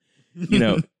Cheetos.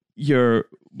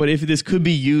 But if this could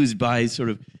be used by sort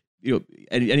of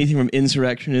anything from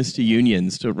insurrectionists to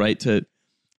unions so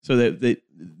that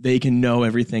they can know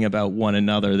everything about one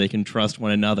another, they can trust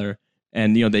one another,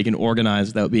 and they can organize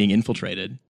without being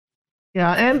infiltrated.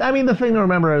 Yeah, and I mean, the thing to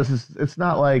remember is it's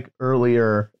not like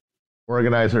earlier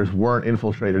organizers weren't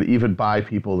infiltrated even by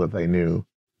people that they knew.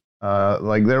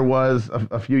 Like, there was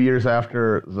a few years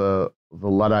after the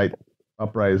Luddite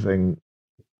uprising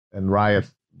and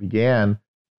riots began,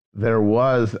 there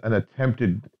was an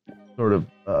attempted sort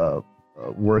of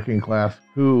working class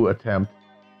coup attempt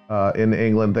in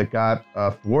England that got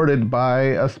thwarted by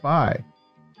a spy.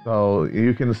 So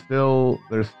there's still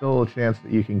a chance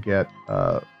that you can get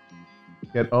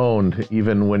owned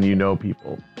even when you know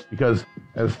people, because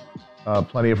as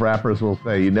plenty of rappers will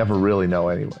say, you never really know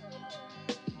anyone.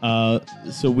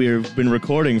 So we've been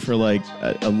recording for like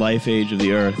a life age of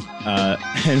the Earth,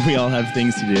 and we all have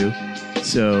things to do.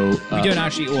 So we don't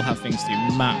actually all have things to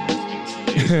do. Matt has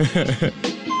things to do.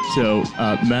 So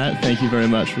Matt, thank you very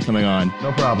much for coming on.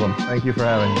 No problem. Thank you for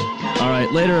having me. All right,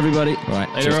 later, everybody. All right,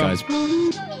 Later cheers, on. guys.